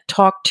 I can't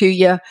talk to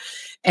you.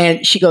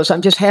 And she goes,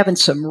 I'm just having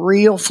some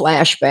real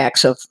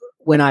flashbacks of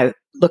when I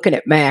looking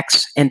at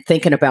Max and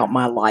thinking about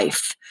my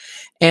life.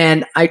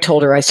 And I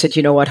told her, I said,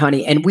 you know what,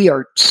 honey? And we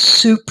are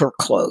super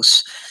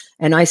close.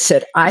 And I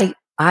said, I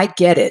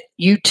get it.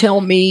 You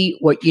tell me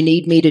what you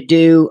need me to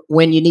do,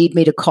 when you need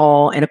me to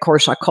call. And of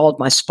course, I called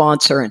my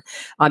sponsor, and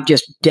I'm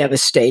just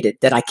devastated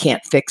that I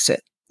can't fix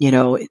it. You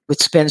know,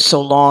 it's been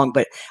so long,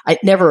 but it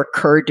never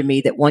occurred to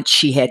me that once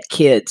she had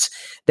kids,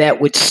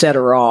 that would set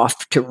her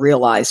off to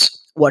realize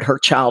what her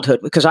childhood,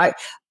 because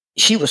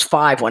she was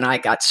 5 when I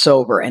got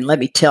sober. And let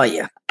me tell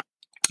you,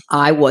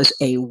 I was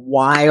a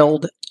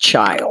wild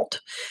child,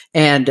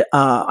 and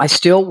I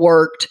still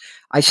worked.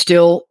 I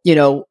still,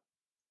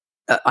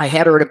 I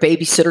had her at a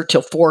babysitter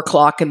till 4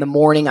 o'clock in the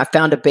morning. I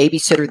found a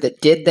babysitter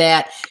that did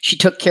that. She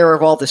took care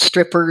of all the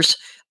strippers'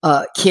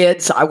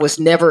 kids. I was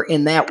never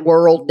in that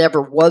world,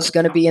 never was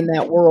going to be in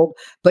that world.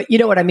 But you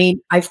know what I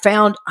mean? I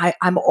found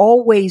I'm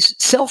always,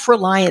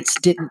 self-reliance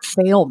didn't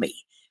fail me.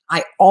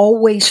 I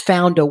always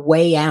found a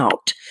way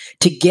out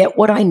to get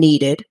what I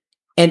needed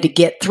and to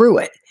get through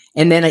it.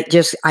 And then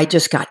I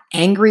just got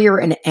angrier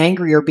and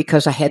angrier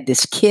because I had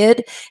this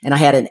kid and I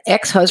had an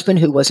ex-husband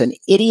who was an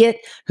idiot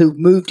who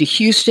moved to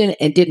Houston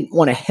and didn't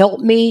want to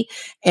help me.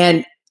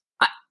 And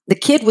the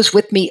kid was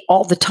with me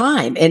all the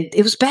time. And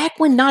it was back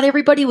when not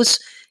everybody was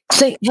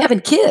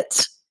having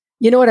kids.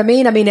 You know what I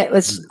mean? I mean,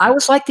 I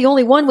was like the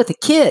only one with a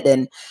kid,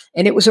 and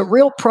it was a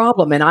real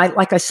problem. And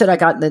like I said,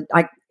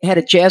 I had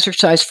a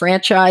Jazzercise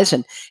franchise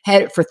and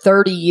had it for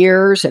 30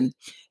 years. And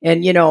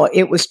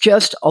it was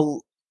just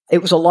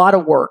it was a lot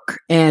of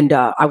work, and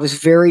I was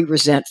very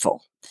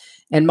resentful.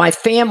 And my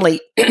family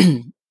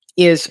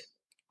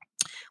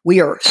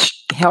we are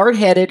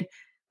hard-headed,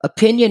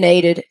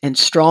 opinionated, and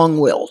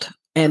strong-willed.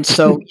 And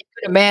so you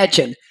can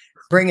imagine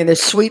bringing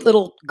this sweet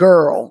little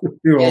girl.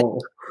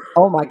 And,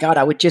 oh my God,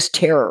 I would just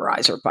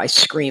terrorize her by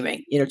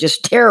screaming,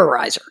 just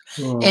terrorize her.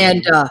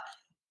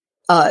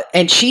 Oh.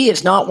 And she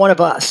is not one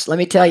of us. Let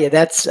me tell you,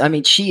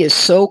 she is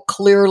so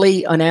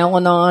clearly an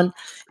Al-Anon,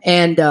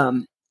 and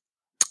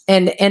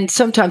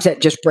sometimes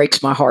that just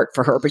breaks my heart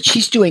for her, but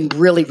she's doing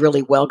really,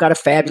 really well. Got a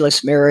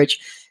fabulous marriage,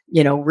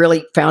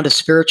 really found a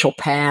spiritual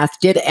path,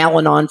 did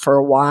Al-Anon for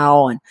a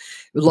while and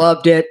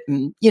loved it.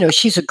 And,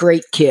 she's a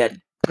great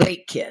kid.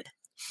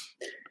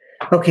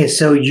 Okay.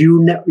 So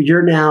you're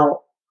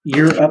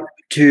up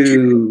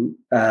to,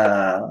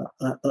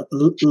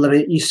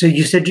 so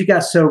you said you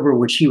got sober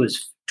when she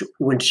was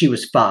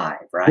 5,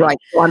 right? Right.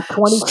 So I'm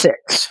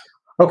 26.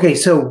 Okay.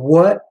 So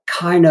what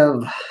kind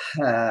of,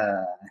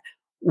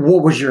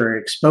 what was your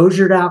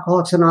exposure to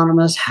Alcoholics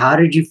Anonymous? How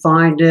did you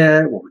find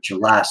it? What was your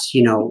last,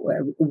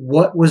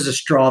 what was the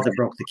straw that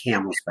broke the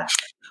camel's back?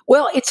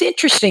 Well, it's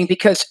interesting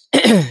because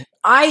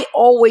I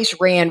always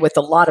ran with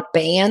a lot of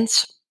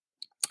bands,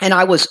 and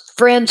I was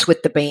friends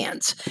with the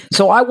bands.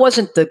 So I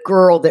wasn't the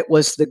girl that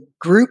was the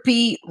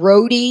groupie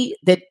roadie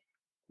that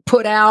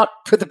put out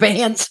for the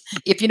bands,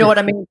 if you know what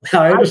I mean.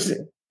 I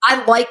understand.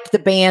 I liked the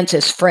bands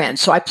as friends.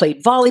 So I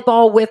played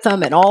volleyball with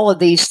them and all of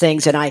these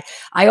things. And I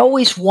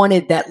always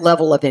wanted that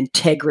level of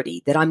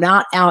integrity, that I'm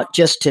not out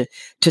just to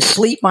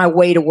sleep my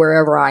way to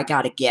wherever I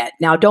got to get.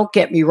 Now, don't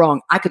get me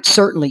wrong. I could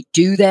certainly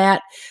do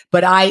that,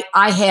 but I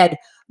had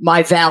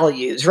my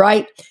values,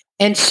 right?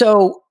 And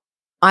so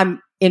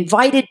I'm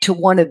invited to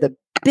one of the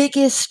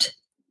biggest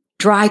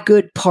dry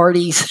good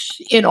parties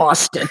in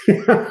Austin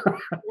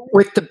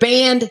with the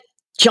band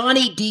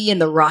Johnny D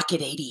and the Rocket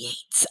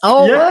 88s.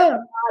 Oh, yeah. My God.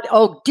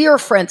 Oh, dear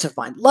friends of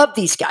mine. Love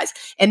these guys.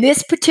 And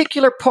this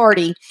particular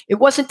party, it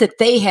wasn't that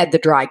they had the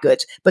dry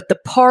goods, but the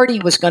party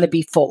was going to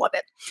be full of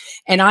it.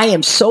 And I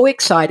am so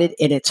excited.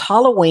 And it's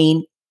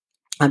Halloween.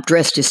 I'm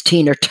dressed as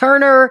Tina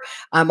Turner.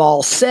 I'm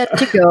all set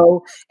to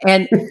go.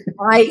 And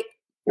my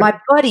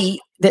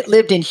buddy that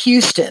lived in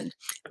Houston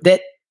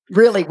that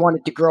really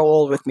wanted to grow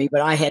old with me,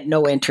 but I had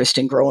no interest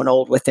in growing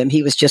old with him.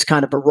 He was just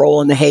kind of a roll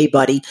in the hay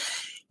buddy.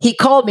 He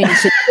called me and he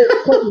said,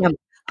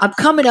 I'm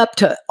coming up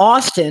to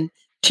Austin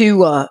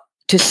to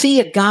see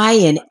a guy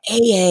in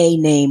AA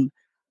named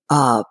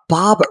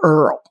Bob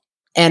Earl.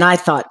 And I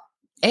thought,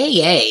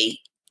 AA?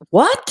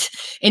 What?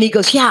 And he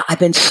goes, yeah, I've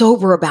been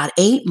sober about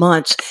 8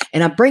 months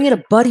and I'm bringing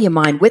a buddy of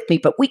mine with me,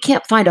 but we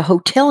can't find a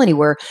hotel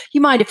anywhere.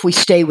 You mind if we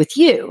stay with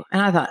you?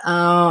 And I thought,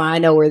 oh, I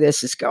know where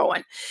this is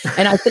going.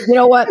 And I said, you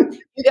know what?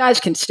 You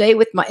guys can stay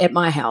at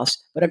my house,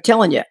 but I'm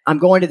telling you, I'm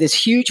going to this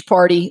huge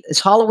party,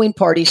 this Halloween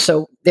party.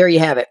 So there you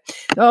have it.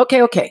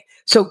 Okay.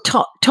 So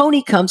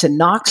Tony comes and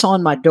knocks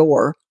on my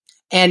door.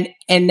 And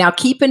now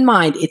keep in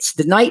mind, it's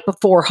the night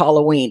before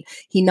Halloween.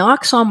 He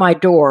knocks on my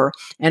door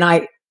and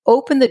I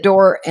open the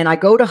door and I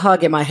go to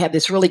hug him. I have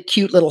this really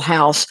cute little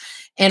house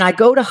and I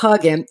go to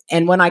hug him.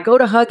 And when I go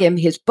to hug him,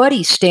 his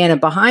buddy's standing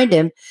behind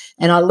him.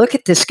 And I look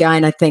at this guy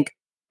and I think,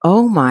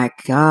 oh my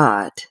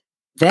God,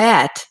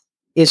 that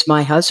is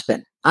my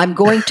husband. I'm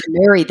going to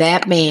marry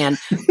that man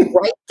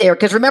right there.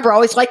 Because remember, I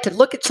always like to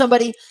look at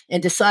somebody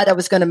and decide I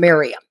was going to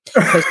marry him.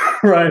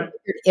 Right.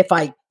 If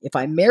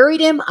I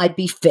married him, I'd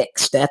be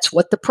fixed. That's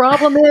what the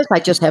problem is. I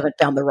just haven't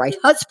found the right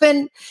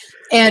husband.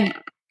 And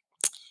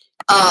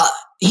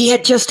he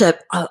had just a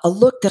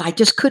look that I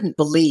just couldn't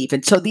believe.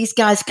 And so these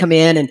guys come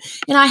in and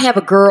I have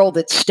a girl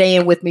that's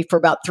staying with me for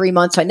about 3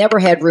 months. I never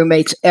had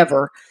roommates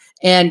ever.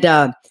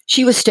 And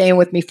she was staying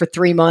with me for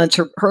 3 months.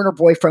 Her and her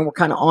boyfriend were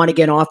kind of on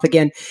again, off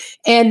again.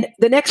 And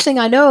the next thing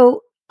I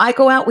know, I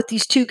go out with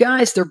these two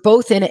guys. They're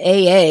both in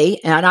AA,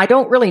 and I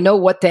don't really know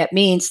what that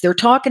means. They're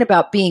talking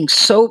about being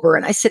sober.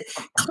 And I said,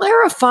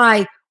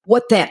 clarify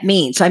what that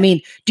means. I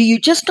mean, do you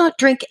just not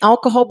drink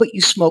alcohol, but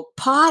you smoke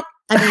pot?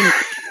 I mean,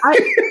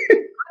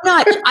 I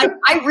not.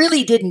 I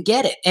really didn't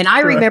get it. And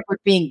I remember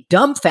being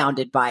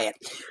dumbfounded by it.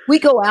 We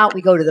go out,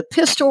 we go to the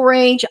pistol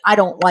range. I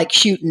don't like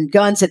shooting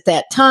guns at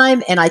that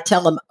time. And I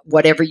tell them,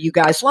 whatever you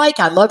guys like,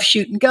 I love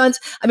shooting guns.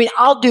 I mean,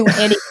 I'll do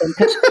anything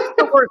because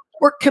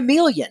we're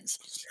chameleons.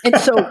 And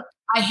so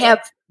I have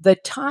the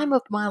time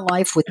of my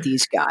life with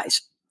these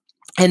guys.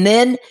 And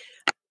then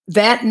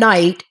that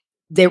night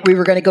that we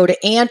were going to go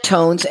to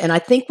Antone's, and I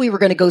think we were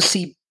going to go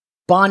see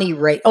Bonnie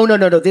Raitt. Oh, no.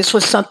 This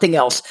was something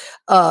else.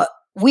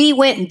 We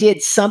went and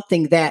did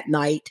something that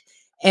night.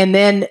 And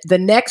then the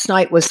next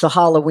night was the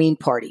Halloween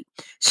party.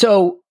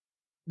 So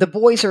the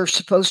boys are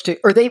supposed to,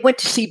 or they went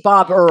to see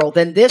Bob Earl.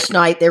 Then this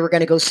night they were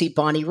going to go see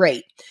Bonnie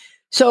Raitt.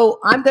 So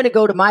I'm going to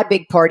go to my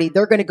big party.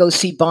 They're going to go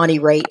see Bonnie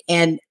Raitt.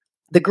 And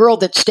the girl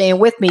that's staying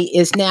with me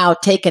is now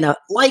taking a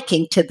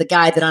liking to the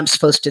guy that I'm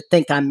supposed to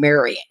think I'm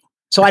marrying.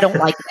 So I don't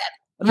like that.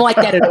 I don't like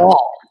that at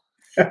all.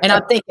 And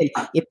I'm thinking,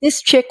 if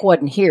this chick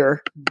wasn't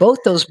here, both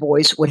those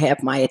boys would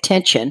have my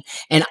attention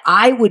and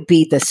I would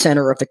be the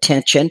center of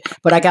attention.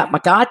 But I got my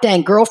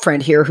goddamn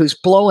girlfriend here who's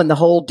blowing the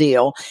whole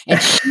deal. And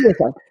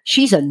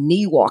she's a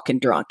knee walking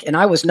drunk. And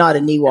I was not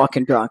a knee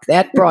walking drunk.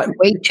 That brought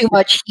way too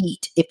much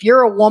heat. If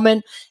you're a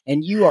woman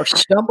and you are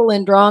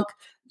stumbling drunk,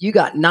 you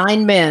got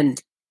 9 men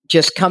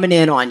just coming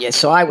in on you.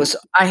 So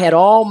I had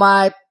all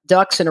my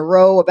ducks in a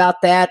row about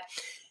that.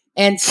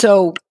 And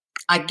so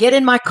I get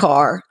in my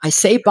car, I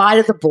say bye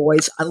to the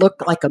boys. I look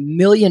like $1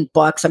 million.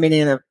 I mean,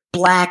 in a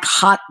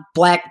hot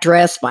black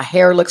dress. My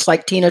hair looks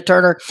like Tina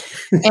Turner.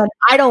 And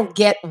I don't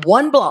get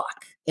 1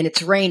 block and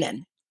it's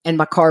raining and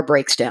my car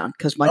breaks down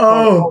because my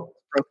car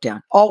broke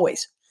down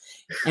always.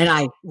 And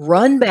I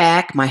run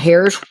back. My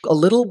hair's a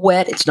little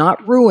wet. It's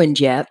not ruined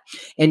yet.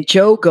 And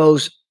Joe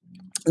goes,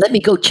 let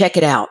me go check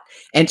it out.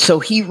 And so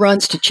he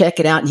runs to check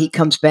it out and he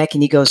comes back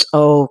and he goes,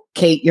 oh,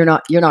 Kate, you're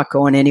not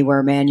going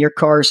anywhere, man. Your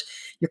car's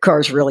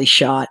really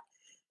shot.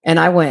 And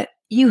I went,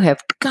 you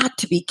have got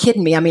to be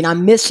kidding me. I mean,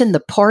 I'm missing the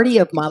party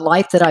of my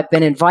life that I've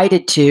been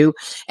invited to.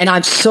 And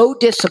I'm so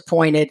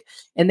disappointed.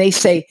 And they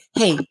say,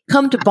 hey,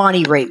 come to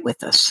Bonnie Raitt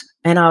with us.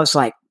 And I was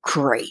like,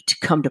 great,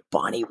 come to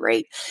Bonnie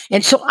Raitt.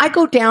 And so I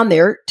go down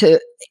there to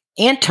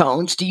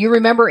Antone's. Do you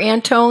remember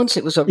Antone's?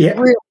 It was a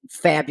really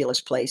fabulous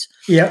place.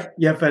 Yeah,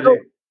 I do.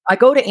 I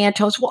go to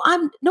Antone's. Well,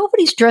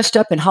 nobody's dressed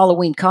up in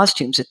Halloween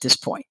costumes at this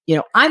point. You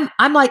know,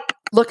 I'm like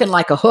looking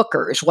like a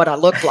hooker is what I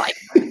look like.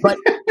 But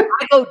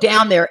I go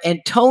down there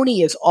and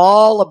Tony is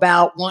all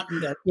about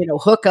wanting to,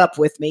 hook up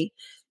with me.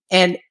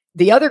 And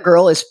the other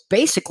girl is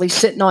basically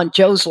sitting on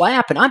Joe's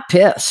lap and I'm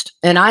pissed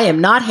and I am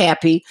not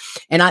happy.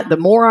 And the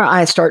more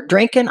I start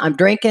drinking, I'm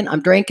drinking.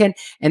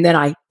 And then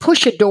I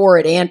push a door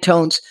at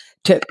Antone's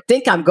to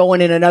think I'm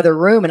going in another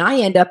room and I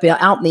end up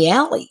out in the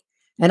alley.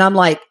 And I'm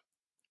like,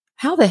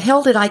 how the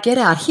hell did I get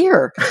out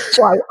here?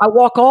 So I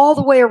walk all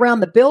the way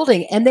around the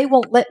building and they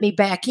won't let me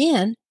back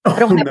in. I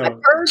don't have my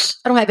purse.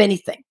 I don't have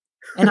anything.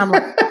 And I'm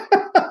like,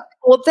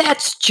 well,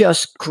 that's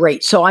just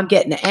great. So I'm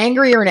getting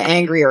angrier and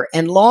angrier.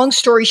 And long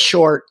story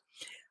short,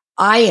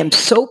 I am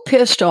so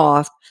pissed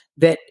off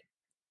that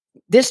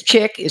this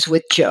chick is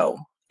with Joe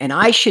and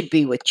I should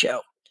be with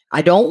Joe.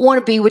 I don't want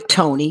to be with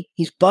Tony.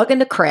 He's bugging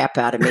the crap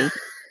out of me.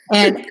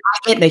 And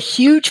I get in a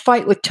huge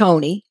fight with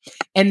Tony.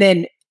 And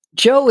then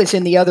Joe is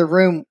in the other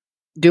room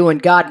doing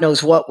God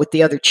knows what with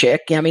the other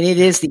chick. I mean, it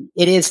is the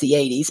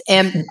 80s.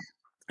 And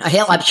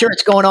hell, I'm sure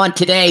it's going on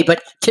today,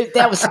 but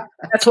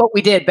that's what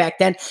we did back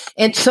then.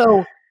 And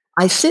so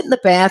I sit in the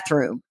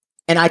bathroom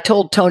and I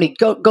told Tony,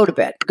 go to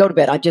bed. You're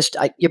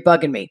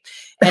bugging me.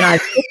 And I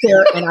sit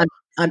there and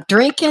I'm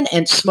drinking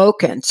and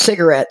smoking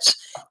cigarettes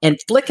and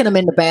flicking them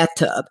in the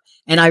bathtub.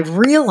 And I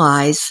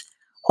realize,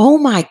 oh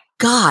my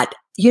God,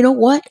 you know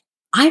what?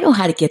 I know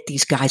how to get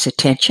these guys'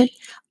 attention.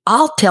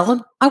 I'll tell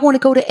them I want to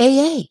go to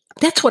AA.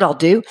 That's what I'll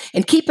do.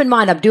 And keep in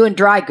mind, I'm doing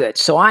dry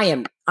goods. So I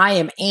am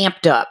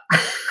amped up.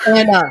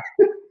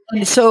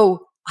 And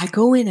so I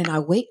go in and I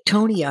wake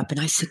Tony up and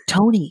I said,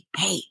 Tony,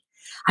 hey,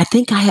 I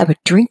think I have a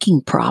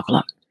drinking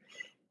problem.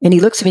 And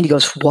he looks at me and he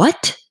goes,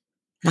 what?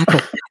 And I go,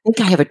 I think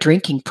I have a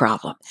drinking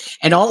problem.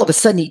 And all of a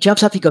sudden he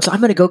jumps up. He goes,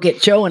 I'm going to go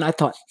get Joe. And I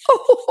thought,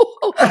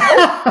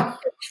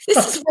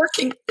 this is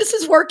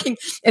working.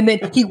 And then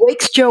he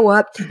wakes Joe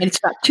up and it's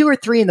about 2 or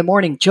 3 in the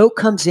morning. Joe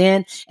comes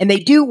in and they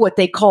do what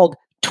they called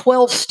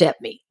 12-step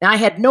me. Now I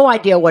had no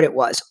idea what it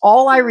was.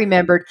 All I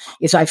remembered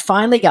is I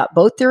finally got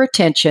both their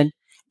attention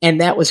and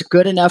that was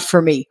good enough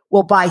for me.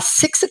 Well, by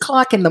 6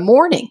 o'clock in the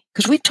morning,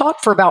 because we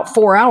talked for about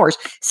 4 hours,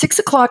 6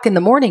 o'clock in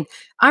the morning,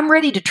 I'm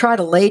ready to try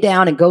to lay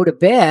down and go to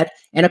bed.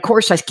 And of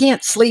course I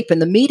can't sleep.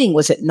 And the meeting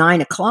was at 9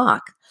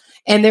 o'clock.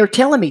 And they're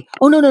telling me,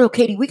 oh, no,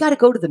 Katie, we got to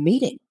go to the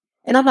meeting.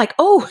 And I'm like,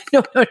 oh,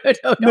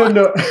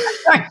 no.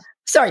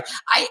 Sorry.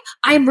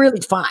 I'm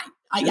really fine.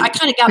 I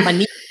kind of got my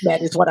needs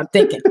met is what I'm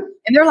thinking.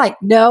 And they're like,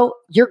 no,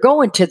 you're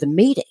going to the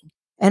meeting.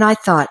 And I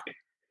thought,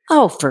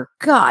 oh, for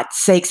God's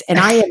sakes. And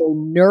I am a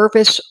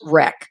nervous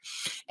wreck.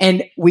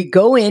 And we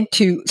go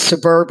into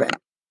Suburban.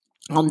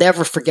 I'll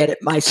never forget it.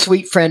 My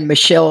sweet friend,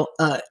 Michelle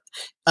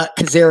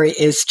Kazari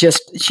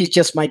she's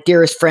just my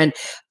dearest friend.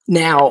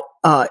 Now,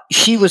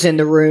 she was in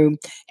the room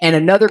and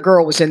another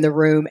girl was in the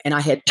room, and I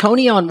had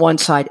Tony on one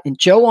side and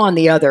Joe on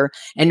the other.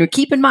 And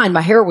keep in mind,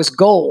 my hair was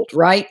gold,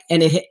 right?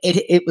 And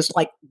it was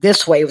like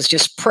this way. It was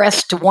just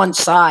pressed to one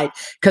side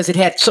because it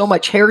had so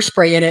much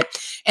hairspray in it.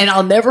 And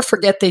I'll never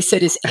forget, they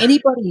said, "Is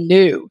anybody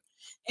new?"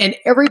 And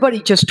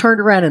everybody just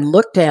turned around and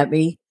looked at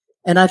me.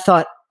 And I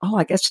thought, oh,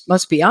 I guess it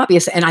must be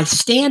obvious. And I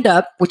stand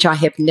up, which I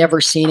have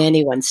never seen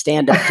anyone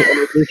stand up to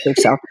introduce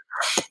themselves.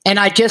 And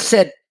I just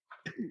said,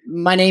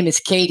 "My name is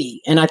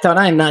Katie." And I thought,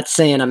 I'm not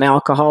saying I'm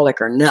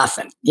alcoholic or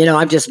nothing.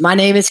 My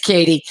name is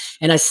Katie.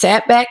 And I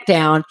sat back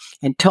down,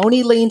 and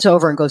Tony leans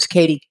over and goes,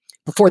 "Katie,"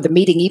 before the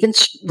meeting even,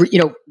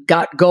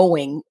 got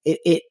going,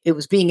 it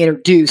was being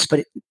introduced,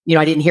 but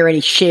I didn't hear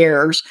any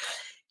shares.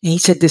 And he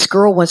said, "This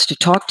girl wants to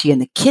talk to you in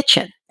the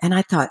kitchen." And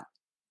I thought,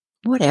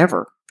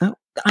 whatever.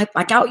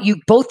 I got you,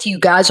 both of you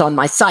guys on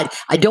my side.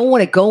 I don't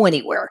want to go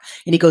anywhere.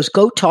 And he goes,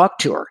 "Go talk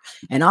to her."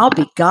 And I'll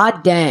be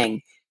god dang,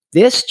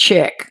 this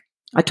chick,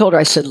 I told her,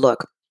 I said,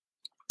 "Look,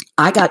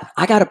 I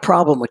got a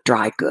problem with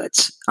dry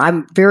goods.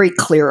 I'm very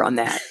clear on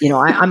that.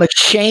 I'm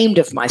ashamed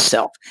of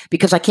myself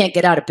because I can't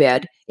get out of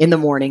bed in the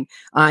morning.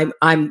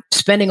 I'm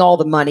spending all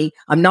the money.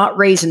 I'm not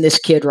raising this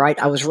kid right.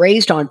 I was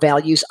raised on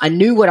values. I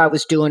knew what I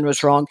was doing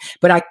was wrong,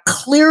 but I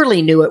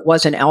clearly knew it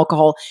wasn't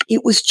alcohol.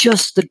 It was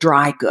just the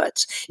dry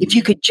goods. If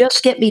you could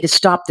just get me to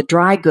stop the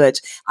dry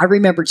goods." I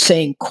remembered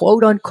saying,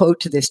 quote unquote,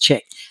 to this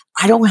chick,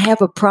 "I don't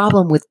have a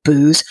problem with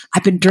booze.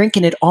 I've been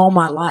drinking it all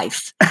my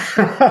life."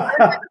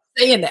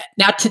 Saying that.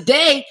 Now,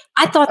 today,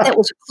 I thought that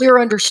was a clear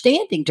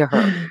understanding to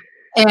her.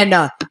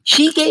 And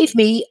she gave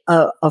me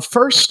a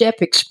first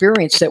step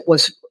experience that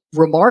was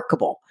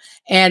remarkable.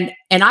 And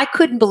I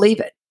couldn't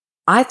believe it.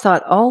 I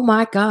thought, oh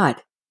my God,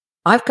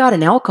 I've got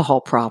an alcohol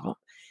problem.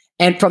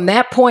 And from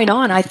that point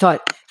on, I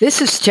thought,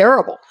 this is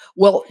terrible.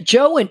 Well,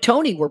 Joe and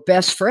Tony were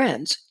best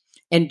friends,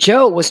 and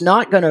Joe was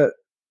not going to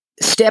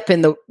step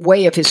in the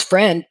way of his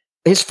friend.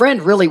 His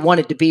friend really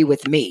wanted to be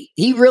with me.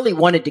 He really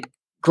wanted to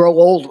grow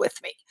old with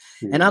me.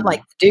 And I'm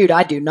like, dude,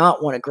 I do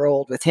not want to grow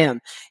old with him.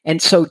 And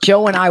so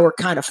Joe and I were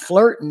kind of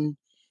flirting.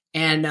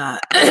 And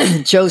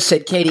Joe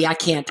said, "Katie, I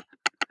can't.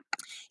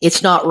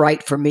 It's not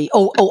right for me."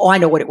 Oh, I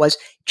know what it was.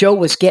 Joe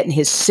was getting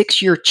his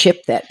 6-year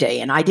chip that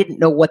day, and I didn't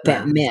know what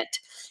that meant.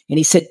 And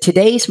he said,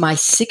 "Today's my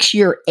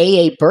 6-year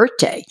AA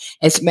birthday.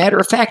 As a matter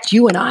of fact,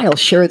 you and I will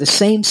share the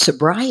same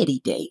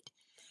sobriety date."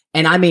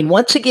 And I mean,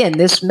 once again,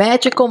 this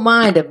magical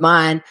mind of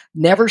mine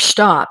never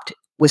stopped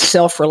with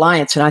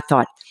self-reliance. And I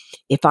thought,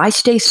 if I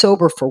stay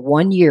sober for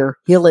 1 year,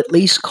 he'll at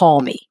least call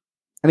me.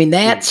 I mean,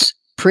 that's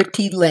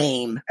pretty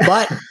lame,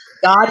 but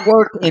God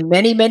worked in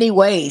many, many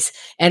ways.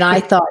 And I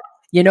thought,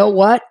 you know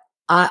what?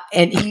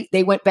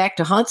 They went back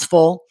to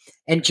Huntsville,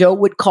 and Joe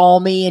would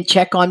call me and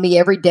check on me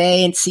every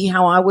day and see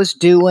how I was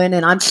doing.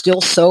 And I'm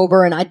still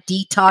sober, and I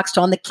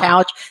detoxed on the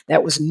couch.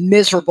 That was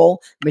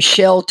miserable.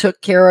 Michelle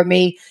took care of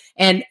me.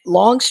 And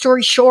long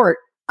story short,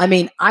 I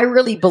mean, I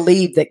really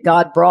believe that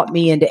God brought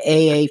me into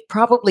AA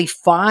probably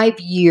 5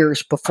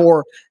 years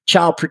before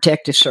Child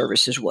Protective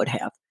Services would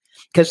have,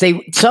 because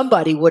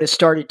somebody would have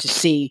started to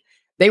see.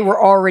 They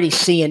were already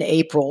seeing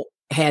April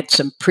had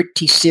some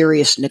pretty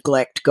serious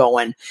neglect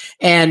going.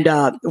 And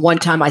one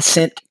time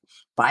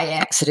by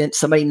accident,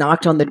 somebody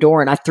knocked on the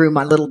door, and I threw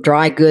my little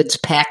dry goods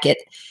packet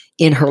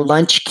in her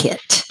lunch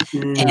kit.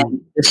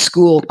 And the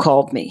school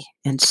called me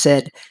and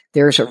said,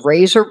 "There's a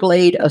razor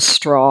blade, a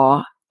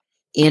straw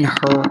in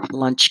her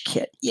lunch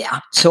kit." Yeah.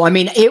 So, I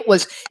mean, it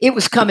was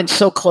coming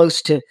so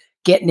close to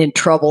getting in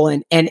trouble.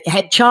 And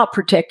had Child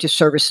Protective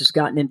Services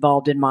gotten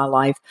involved in my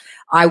life,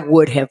 I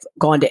would have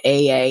gone to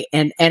AA.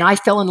 And I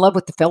fell in love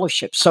with the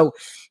fellowship. So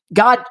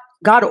God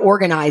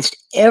organized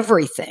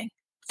everything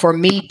for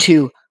me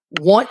to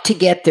want to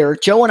get there.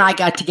 Joe and I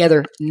got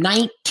together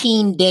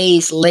 19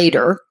 days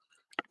later.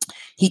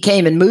 He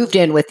came and moved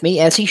in with me,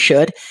 as he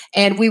should.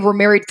 And we were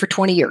married for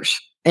 20 years.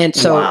 And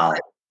so Wow.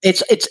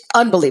 It's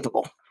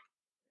unbelievable.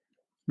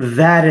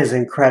 That is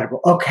incredible.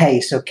 Okay,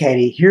 so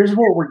Katie, here's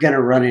what we're going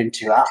to run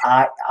into.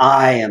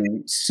 I am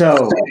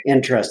so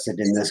interested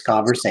in this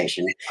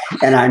conversation,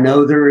 and I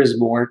know there is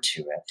more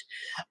to it.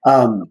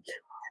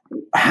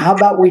 How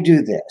about we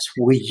do this?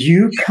 Will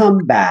you come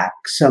back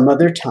some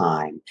other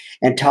time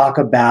and talk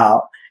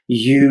about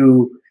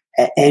you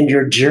and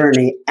your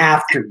journey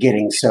after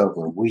getting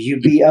sober? Will you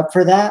be up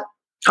for that?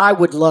 I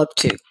would love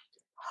to.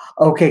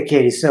 Okay,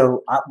 Katie.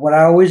 So what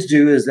I always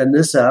do is end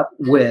this up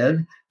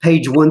with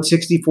page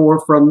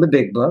 164 from the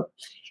Big Book.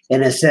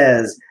 And it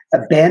says,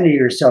 "Abandon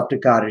yourself to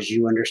God as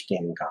you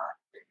understand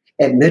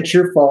God. Admit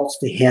your faults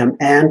to Him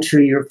and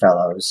to your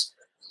fellows.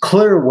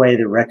 Clear away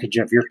the wreckage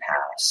of your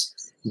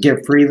past.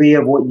 Give freely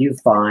of what you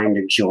find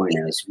and join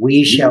us.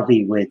 We shall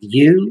be with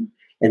you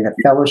in the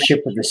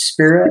fellowship of the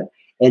Spirit,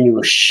 and you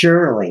will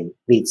surely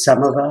meet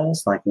some of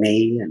us, like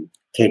me and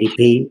Katie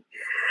P.,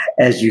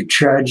 as you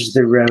trudge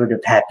the road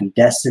of happy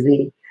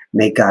destiny.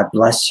 May God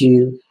bless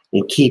you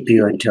and keep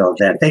you until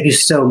then." Thank you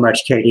so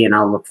much, Katie, and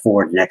I'll look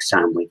forward next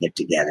time we get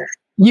together.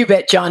 You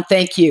bet, John.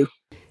 Thank you.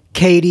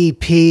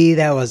 KDP,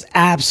 that was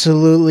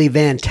absolutely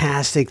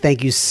fantastic.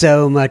 Thank you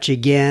so much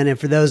again. And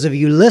for those of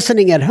you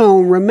listening at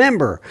home,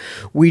 remember,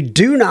 we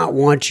do not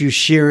want you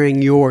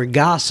sharing your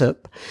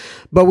gossip,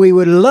 but we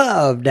would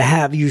love to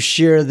have you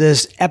share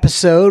this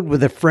episode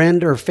with a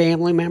friend or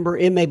family member.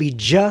 It may be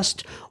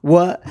just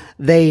what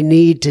they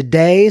need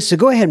today. So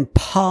go ahead and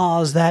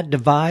pause that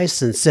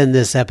device and send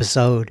this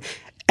episode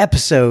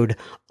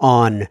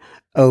on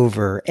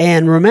over.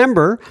 And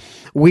remember,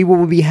 we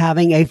will be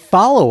having a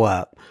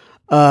follow-up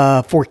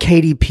for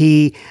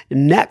KDP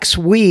next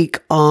week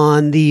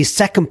on the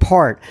second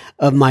part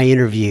of my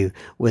interview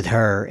with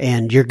her.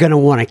 And you're going to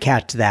want to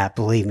catch that.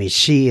 Believe me,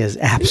 she is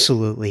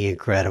absolutely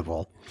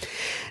incredible.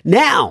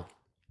 Now,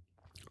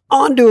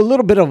 on to a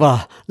little bit of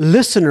a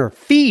listener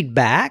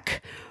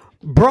feedback.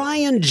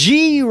 Brian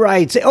G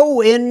writes,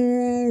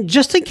 and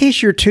just in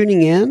case you're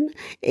tuning in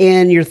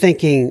and you're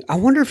thinking, I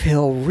wonder if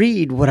he'll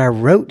read what I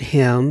wrote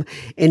him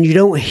and you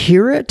don't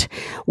hear it.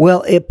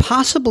 Well, it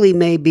possibly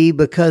may be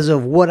because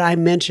of what I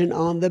mentioned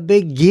on the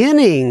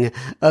beginning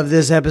of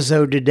this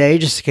episode today,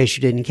 just in case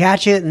you didn't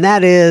catch it. And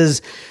that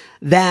is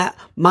that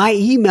my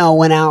email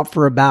went out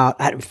for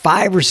about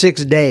 5 or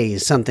 6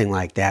 days, something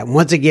like that. And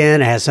once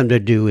again, it has something to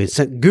do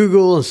with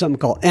Google and something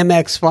called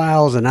MX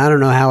files, and I don't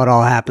know how it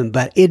all happened,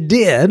 but it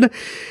did.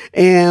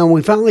 And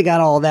we finally got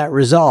all that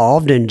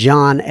resolved, and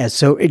John at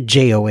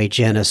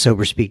JOHN at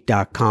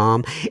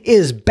Soberspeak.com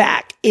is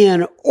back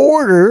in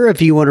order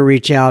if you want to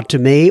reach out to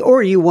me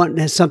or you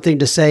want something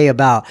to say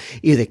about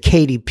either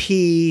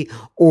KDP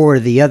or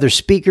the other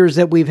speakers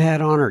that we've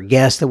had on or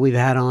guests that we've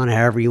had on,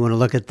 however you want to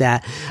look at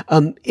that.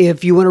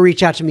 If you want to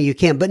reach out to me, you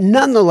can. But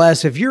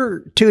nonetheless, if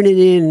you're tuning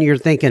in and you're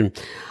thinking,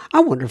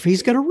 I wonder if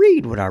he's going to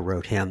read what I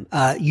wrote him,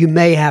 you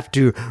may have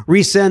to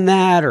resend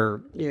that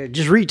or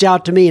just reach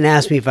out to me and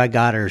ask me if I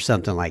got it or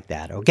something like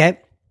that.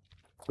 Okay?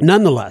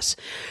 Nonetheless,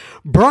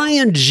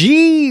 Brian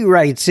G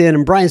writes in,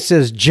 and Brian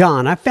says,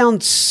 John, I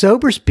found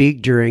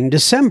SoberSpeak during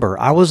December.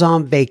 I was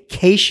on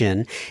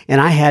vacation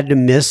and I had to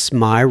miss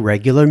my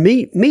regular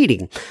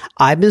meeting.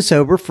 I've been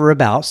sober for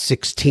about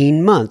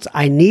 16 months.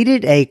 I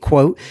needed a,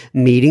 quote,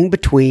 meeting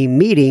between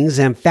meetings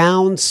and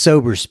found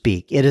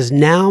SoberSpeak. It is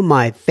now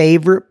my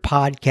favorite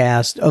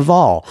podcast of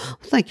all. Well,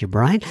 thank you,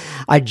 Brian.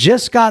 I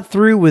just got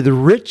through with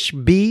Rich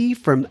B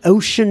from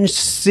Ocean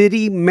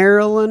City,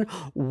 Maryland.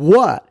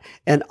 What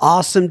an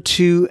awesome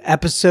 2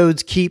 episodes.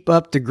 Keep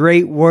up the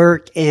great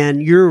work.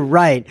 And you're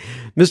right.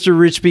 Mr.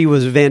 Richby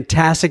was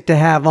fantastic to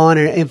have on.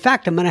 And in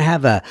fact, I'm going to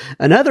have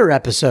another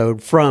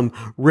episode from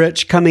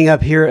Rich coming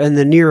up here in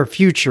the near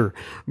future,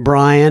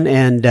 Brian.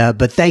 And,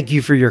 but thank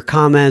you for your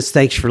comments.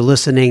 Thanks for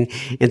listening.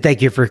 And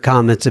thank you for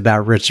comments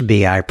about Rich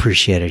B. I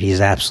appreciate it. He's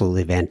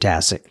absolutely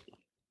fantastic.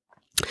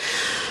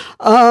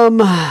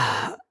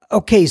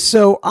 Okay.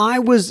 So I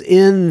was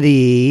in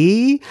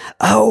the,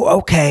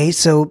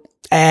 So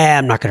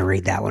I'm not going to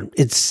read that one.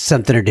 It's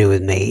something to do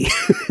with me.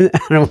 I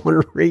don't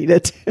want to read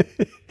it.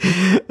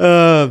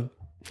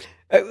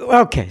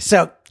 Okay,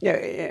 so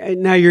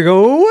now you're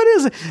going, well, what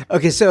is it?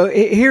 Okay, so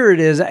here it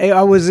is.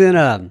 I looked in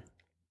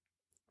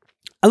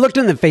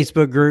the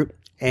Facebook group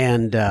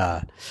and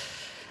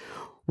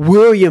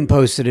William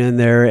posted in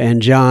there, and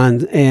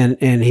John,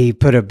 and he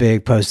put a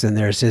big post in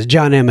there. It says,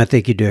 John M., I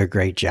think you do a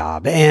great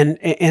job. And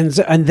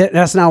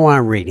that's not why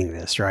I'm reading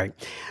this, right?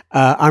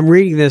 I'm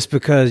reading this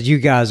because you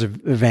guys are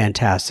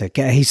fantastic.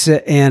 He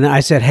said, and I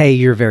said, hey,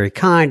 you're very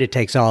kind. It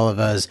takes all of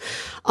us.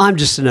 I'm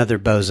just another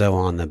bozo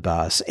on the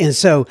bus. And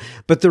so,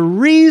 but the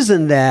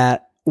reason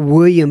that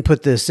William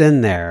put this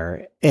in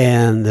there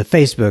in the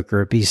Facebook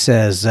group, he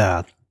says,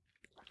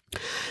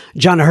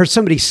 John, I heard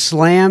somebody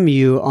slam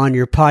you on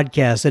your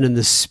podcast, and in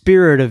the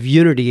spirit of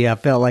unity, I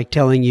felt like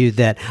telling you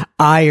that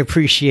I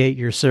appreciate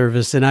your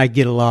service and I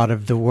get a lot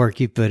of the work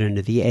you put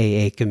into the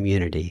AA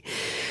community.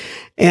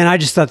 And I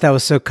just thought that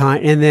was so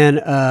kind. And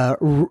then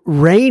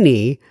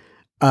Rainey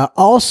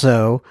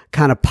also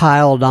kind of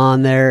piled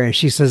on there, and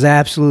she says, I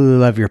absolutely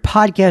love your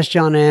podcast,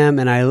 John M.,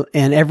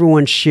 and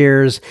everyone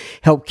shares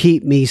help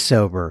keep me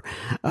sober.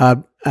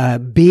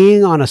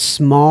 Being on a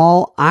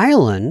small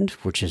island,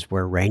 which is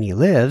where Rainey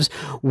lives,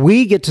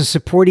 we get to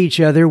support each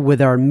other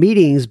with our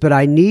meetings, but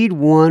I need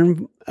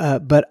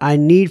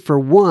for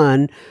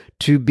one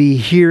to be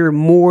here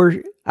more.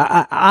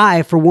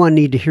 I, for one,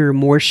 need to hear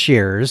more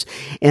shares,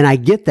 and I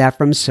get that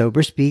from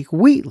SoberSpeak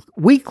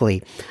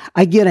Weekly.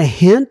 I get a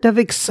hint of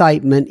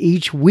excitement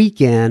each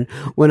weekend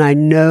when I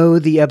know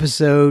the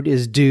episode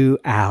is due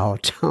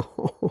out.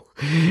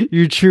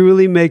 You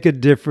truly make a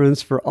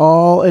difference for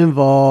all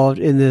involved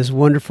in this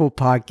wonderful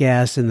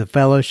podcast and the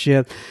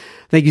fellowship.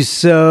 Thank you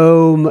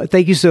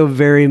so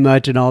very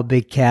much in all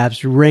big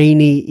caps,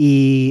 Rainey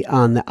E.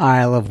 on the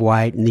Isle of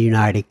Wight in the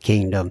United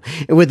Kingdom,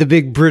 and with the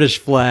big British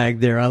flag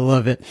there. I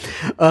love it.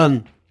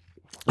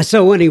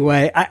 So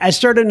anyway, I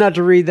started not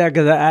to read that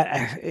because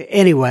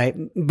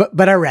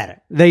but I read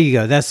it. There you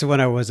go. That's the one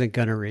I wasn't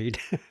going to read.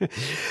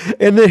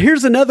 And then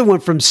here's another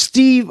one from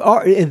Steve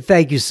R. And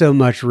thank you so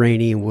much,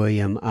 Rainey and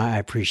William. I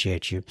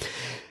appreciate you.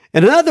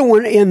 And another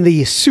one in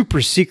the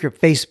super secret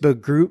Facebook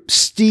group,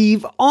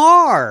 Steve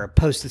R.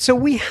 posted. So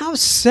we have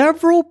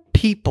several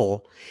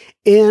people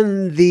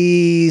in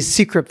the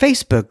secret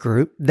Facebook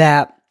group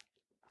that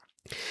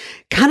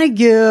kind of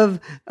give,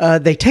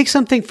 they take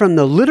something from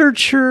the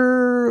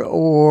literature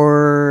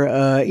or,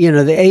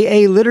 the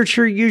AA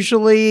literature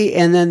usually,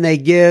 and then they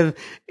give,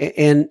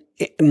 and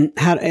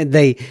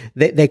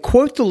they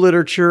quote the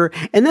literature,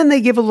 and then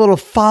they give a little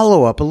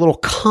follow-up, a little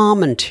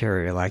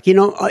commentary, like,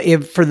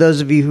 for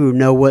those of you who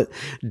know what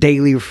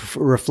daily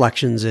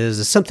reflections is,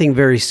 it's something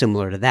very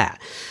similar to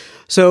that.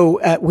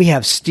 So we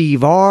have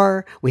Steve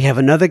R. We have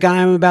another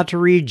guy I'm about to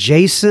read,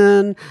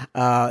 Jason.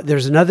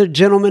 There's another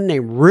gentleman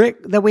named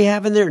Rick that we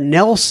have in there,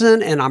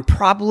 Nelson, and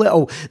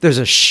there's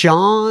a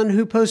Sean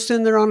who posts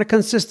in there on a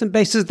consistent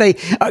basis.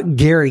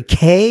 Gary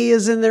K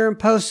is in there and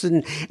posts,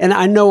 and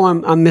I know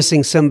I'm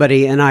missing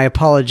somebody, and I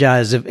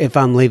apologize if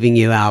I'm leaving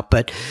you out,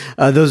 but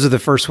those are the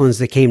first ones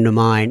that came to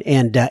mind.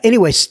 And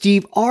anyway,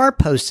 Steve R.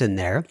 posts in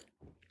there,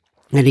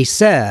 and he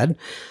said,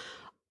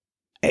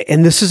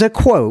 and this is a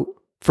quote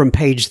from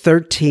page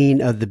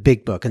 13 of the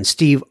Big Book. And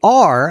Steve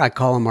R., I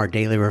call him our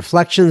daily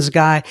reflections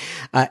guy,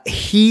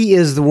 he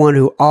is the one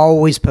who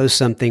always posts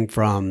something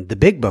from the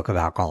Big Book of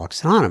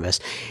Alcoholics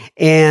Anonymous.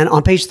 And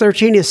on page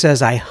 13, it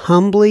says, I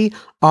humbly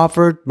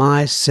offered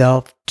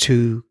myself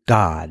to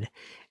God,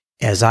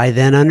 as I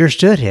then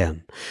understood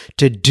him,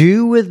 to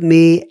do with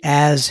me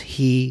as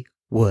he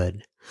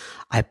would.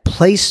 I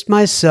placed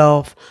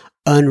myself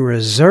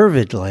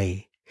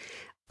unreservedly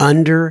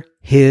under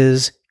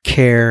his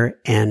care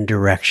and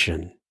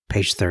direction.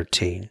 Page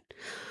 13.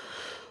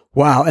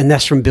 Wow. And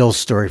that's from Bill's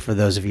story for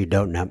those of you who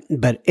don't know.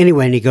 But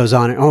anyway, and he goes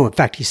on. In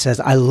fact, he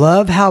says, I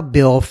love how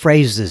Bill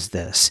phrases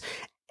this.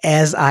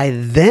 As I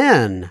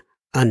then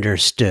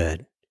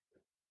understood.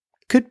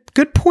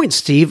 Good point,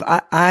 Steve.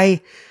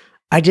 I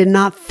did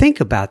not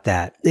think about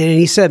that. And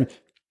he said,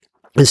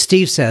 and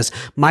Steve says,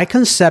 my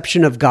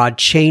conception of God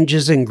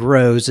changes and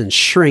grows and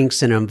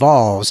shrinks and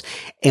evolves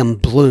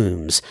and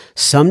blooms.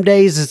 Some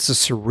days it's a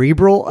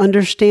cerebral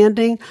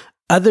understanding.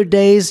 Other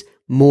days,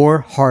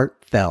 more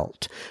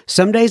heartfelt.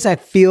 Some days I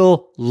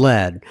feel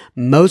led.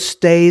 Most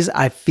days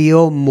I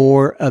feel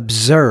more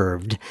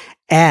observed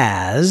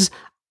as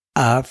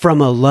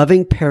from a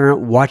loving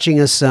parent watching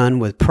a son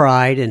with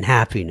pride and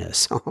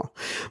happiness.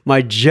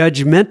 My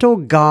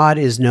judgmental God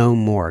is no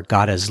more.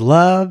 God is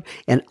love,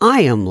 and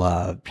I am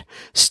loved.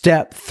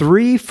 Step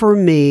three for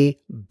me,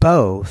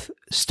 both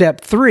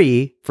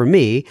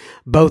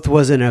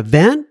was an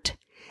event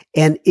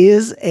and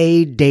is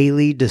a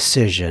daily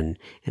decision.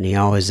 And he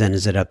always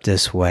ends it up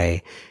this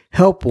way.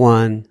 Help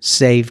one,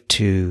 save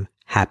two,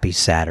 happy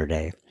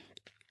Saturday.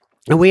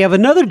 And we have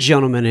another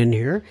gentleman in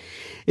here.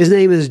 His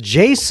name is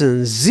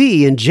Jason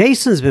Z, and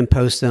Jason's been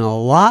posting a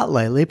lot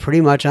lately,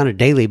 pretty much on a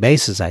daily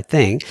basis, I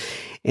think.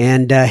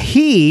 And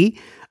he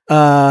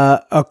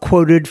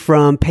quoted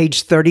from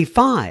page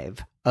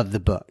 35 of the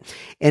book.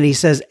 And he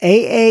says,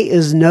 AA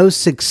is no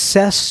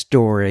success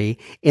story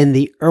in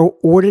the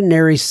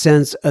ordinary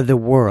sense of the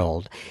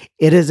world.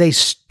 It is a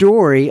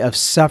story of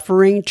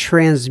suffering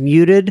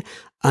transmuted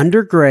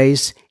under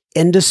grace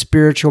into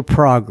spiritual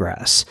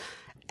progress.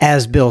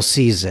 As Bill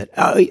sees it.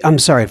 I'm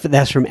sorry,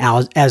 that's from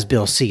As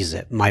Bill Sees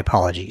It. My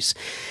apologies.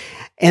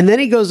 And then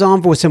he goes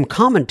on with some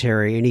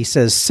commentary, and he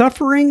says,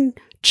 suffering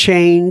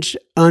changed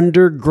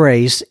under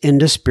grace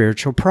into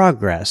spiritual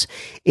progress.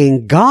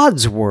 In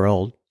God's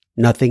world,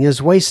 nothing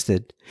is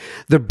wasted.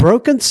 The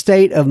broken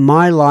state of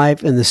my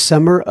life in the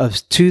summer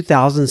of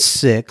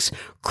 2006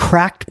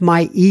 cracked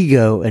my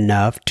ego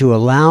enough to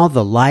allow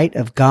the light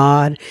of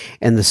God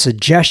and the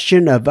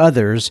suggestion of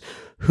others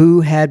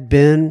who had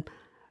been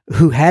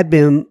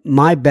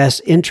my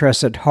best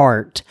interest at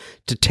heart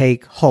to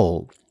take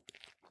hold.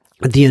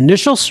 The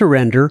initial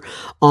surrender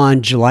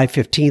on July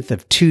 15th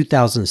of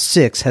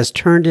 2006 has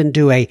turned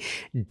into a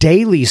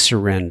daily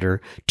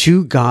surrender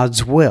to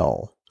God's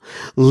will.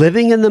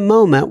 Living in the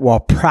moment while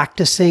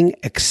practicing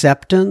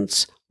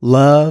acceptance,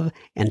 love,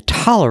 and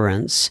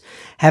tolerance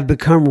have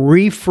become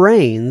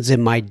refrains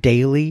in my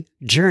daily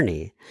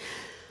journey.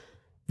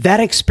 That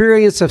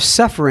experience of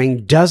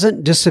suffering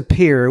doesn't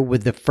disappear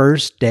with the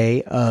first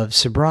day of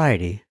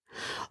sobriety.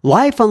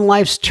 Life on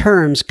life's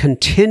terms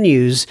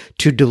continues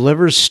to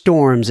deliver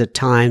storms at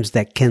times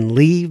that can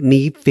leave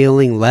me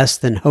feeling less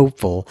than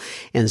hopeful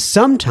and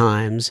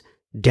sometimes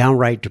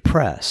downright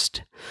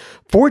depressed.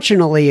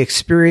 Fortunately,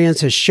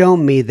 experience has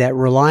shown me that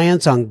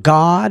reliance on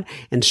God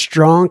and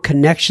strong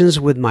connections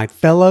with my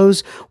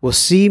fellows will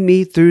see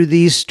me through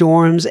these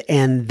storms,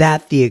 and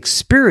that the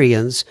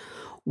experience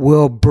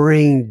will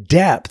bring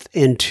depth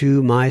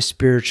into my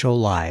spiritual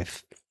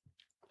life.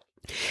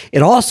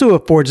 It also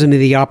affords me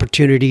the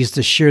opportunities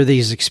to share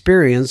these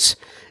experiences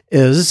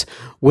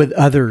with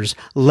others,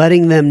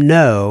 letting them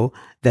know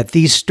that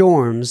these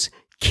storms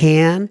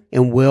can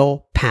and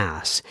will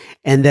pass,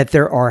 and that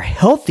there are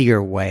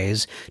healthier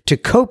ways to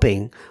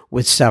coping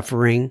with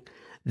suffering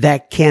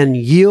that can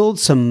yield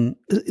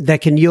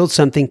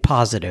something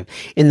positive.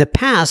 In the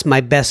past,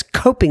 my best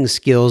coping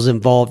skills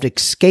involved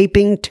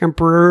escaping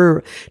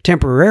temporarily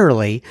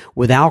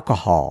with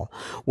alcohol.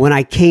 When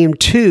I came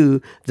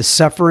to, the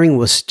suffering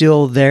was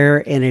still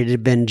there, and it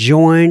had been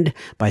joined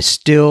by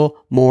still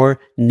more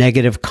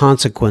negative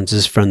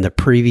consequences from the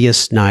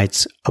previous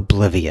night's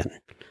oblivion.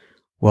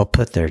 Well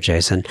put there,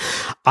 Jason.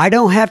 I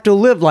don't have to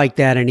live like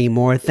that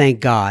anymore,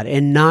 thank God.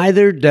 And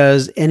neither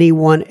does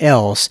anyone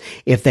else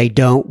if they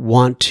don't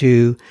want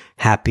to.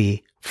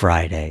 Happy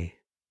Friday.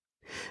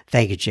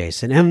 Thank you,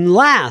 Jason. And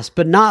last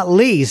but not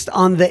least,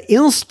 on the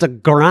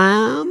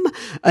Instagram,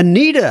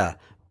 Anita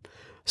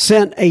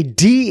sent a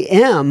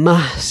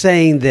DM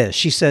saying this.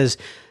 She says,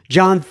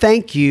 John,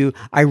 thank you.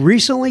 I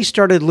recently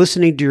started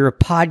listening to your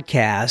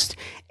podcast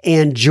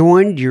and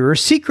joined your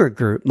secret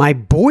group. My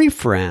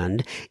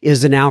boyfriend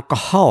is an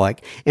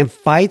alcoholic and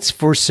fights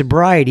for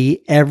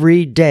sobriety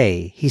every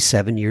day. He's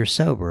 7 years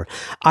sober.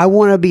 I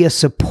want to be a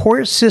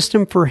support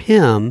system for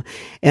him,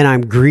 and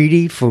I'm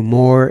greedy for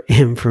more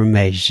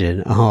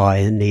information. Oh,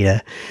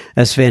 Anita,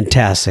 that's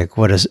fantastic.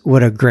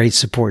 What a great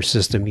support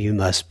system you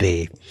must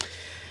be.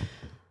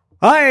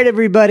 All right,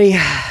 everybody.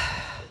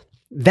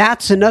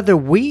 That's another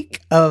week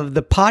of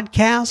the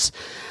podcast.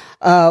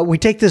 We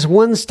take this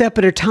one step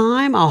at a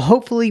time. I'll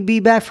hopefully be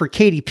back for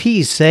Katie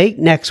P's sake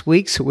next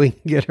week so we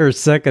can get her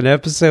second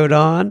episode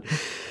on.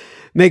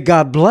 May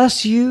God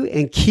bless you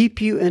and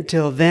keep you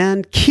until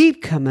then.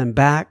 Keep coming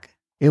back.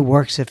 It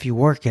works if you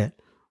work it.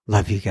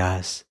 Love you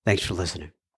guys. Thanks for listening.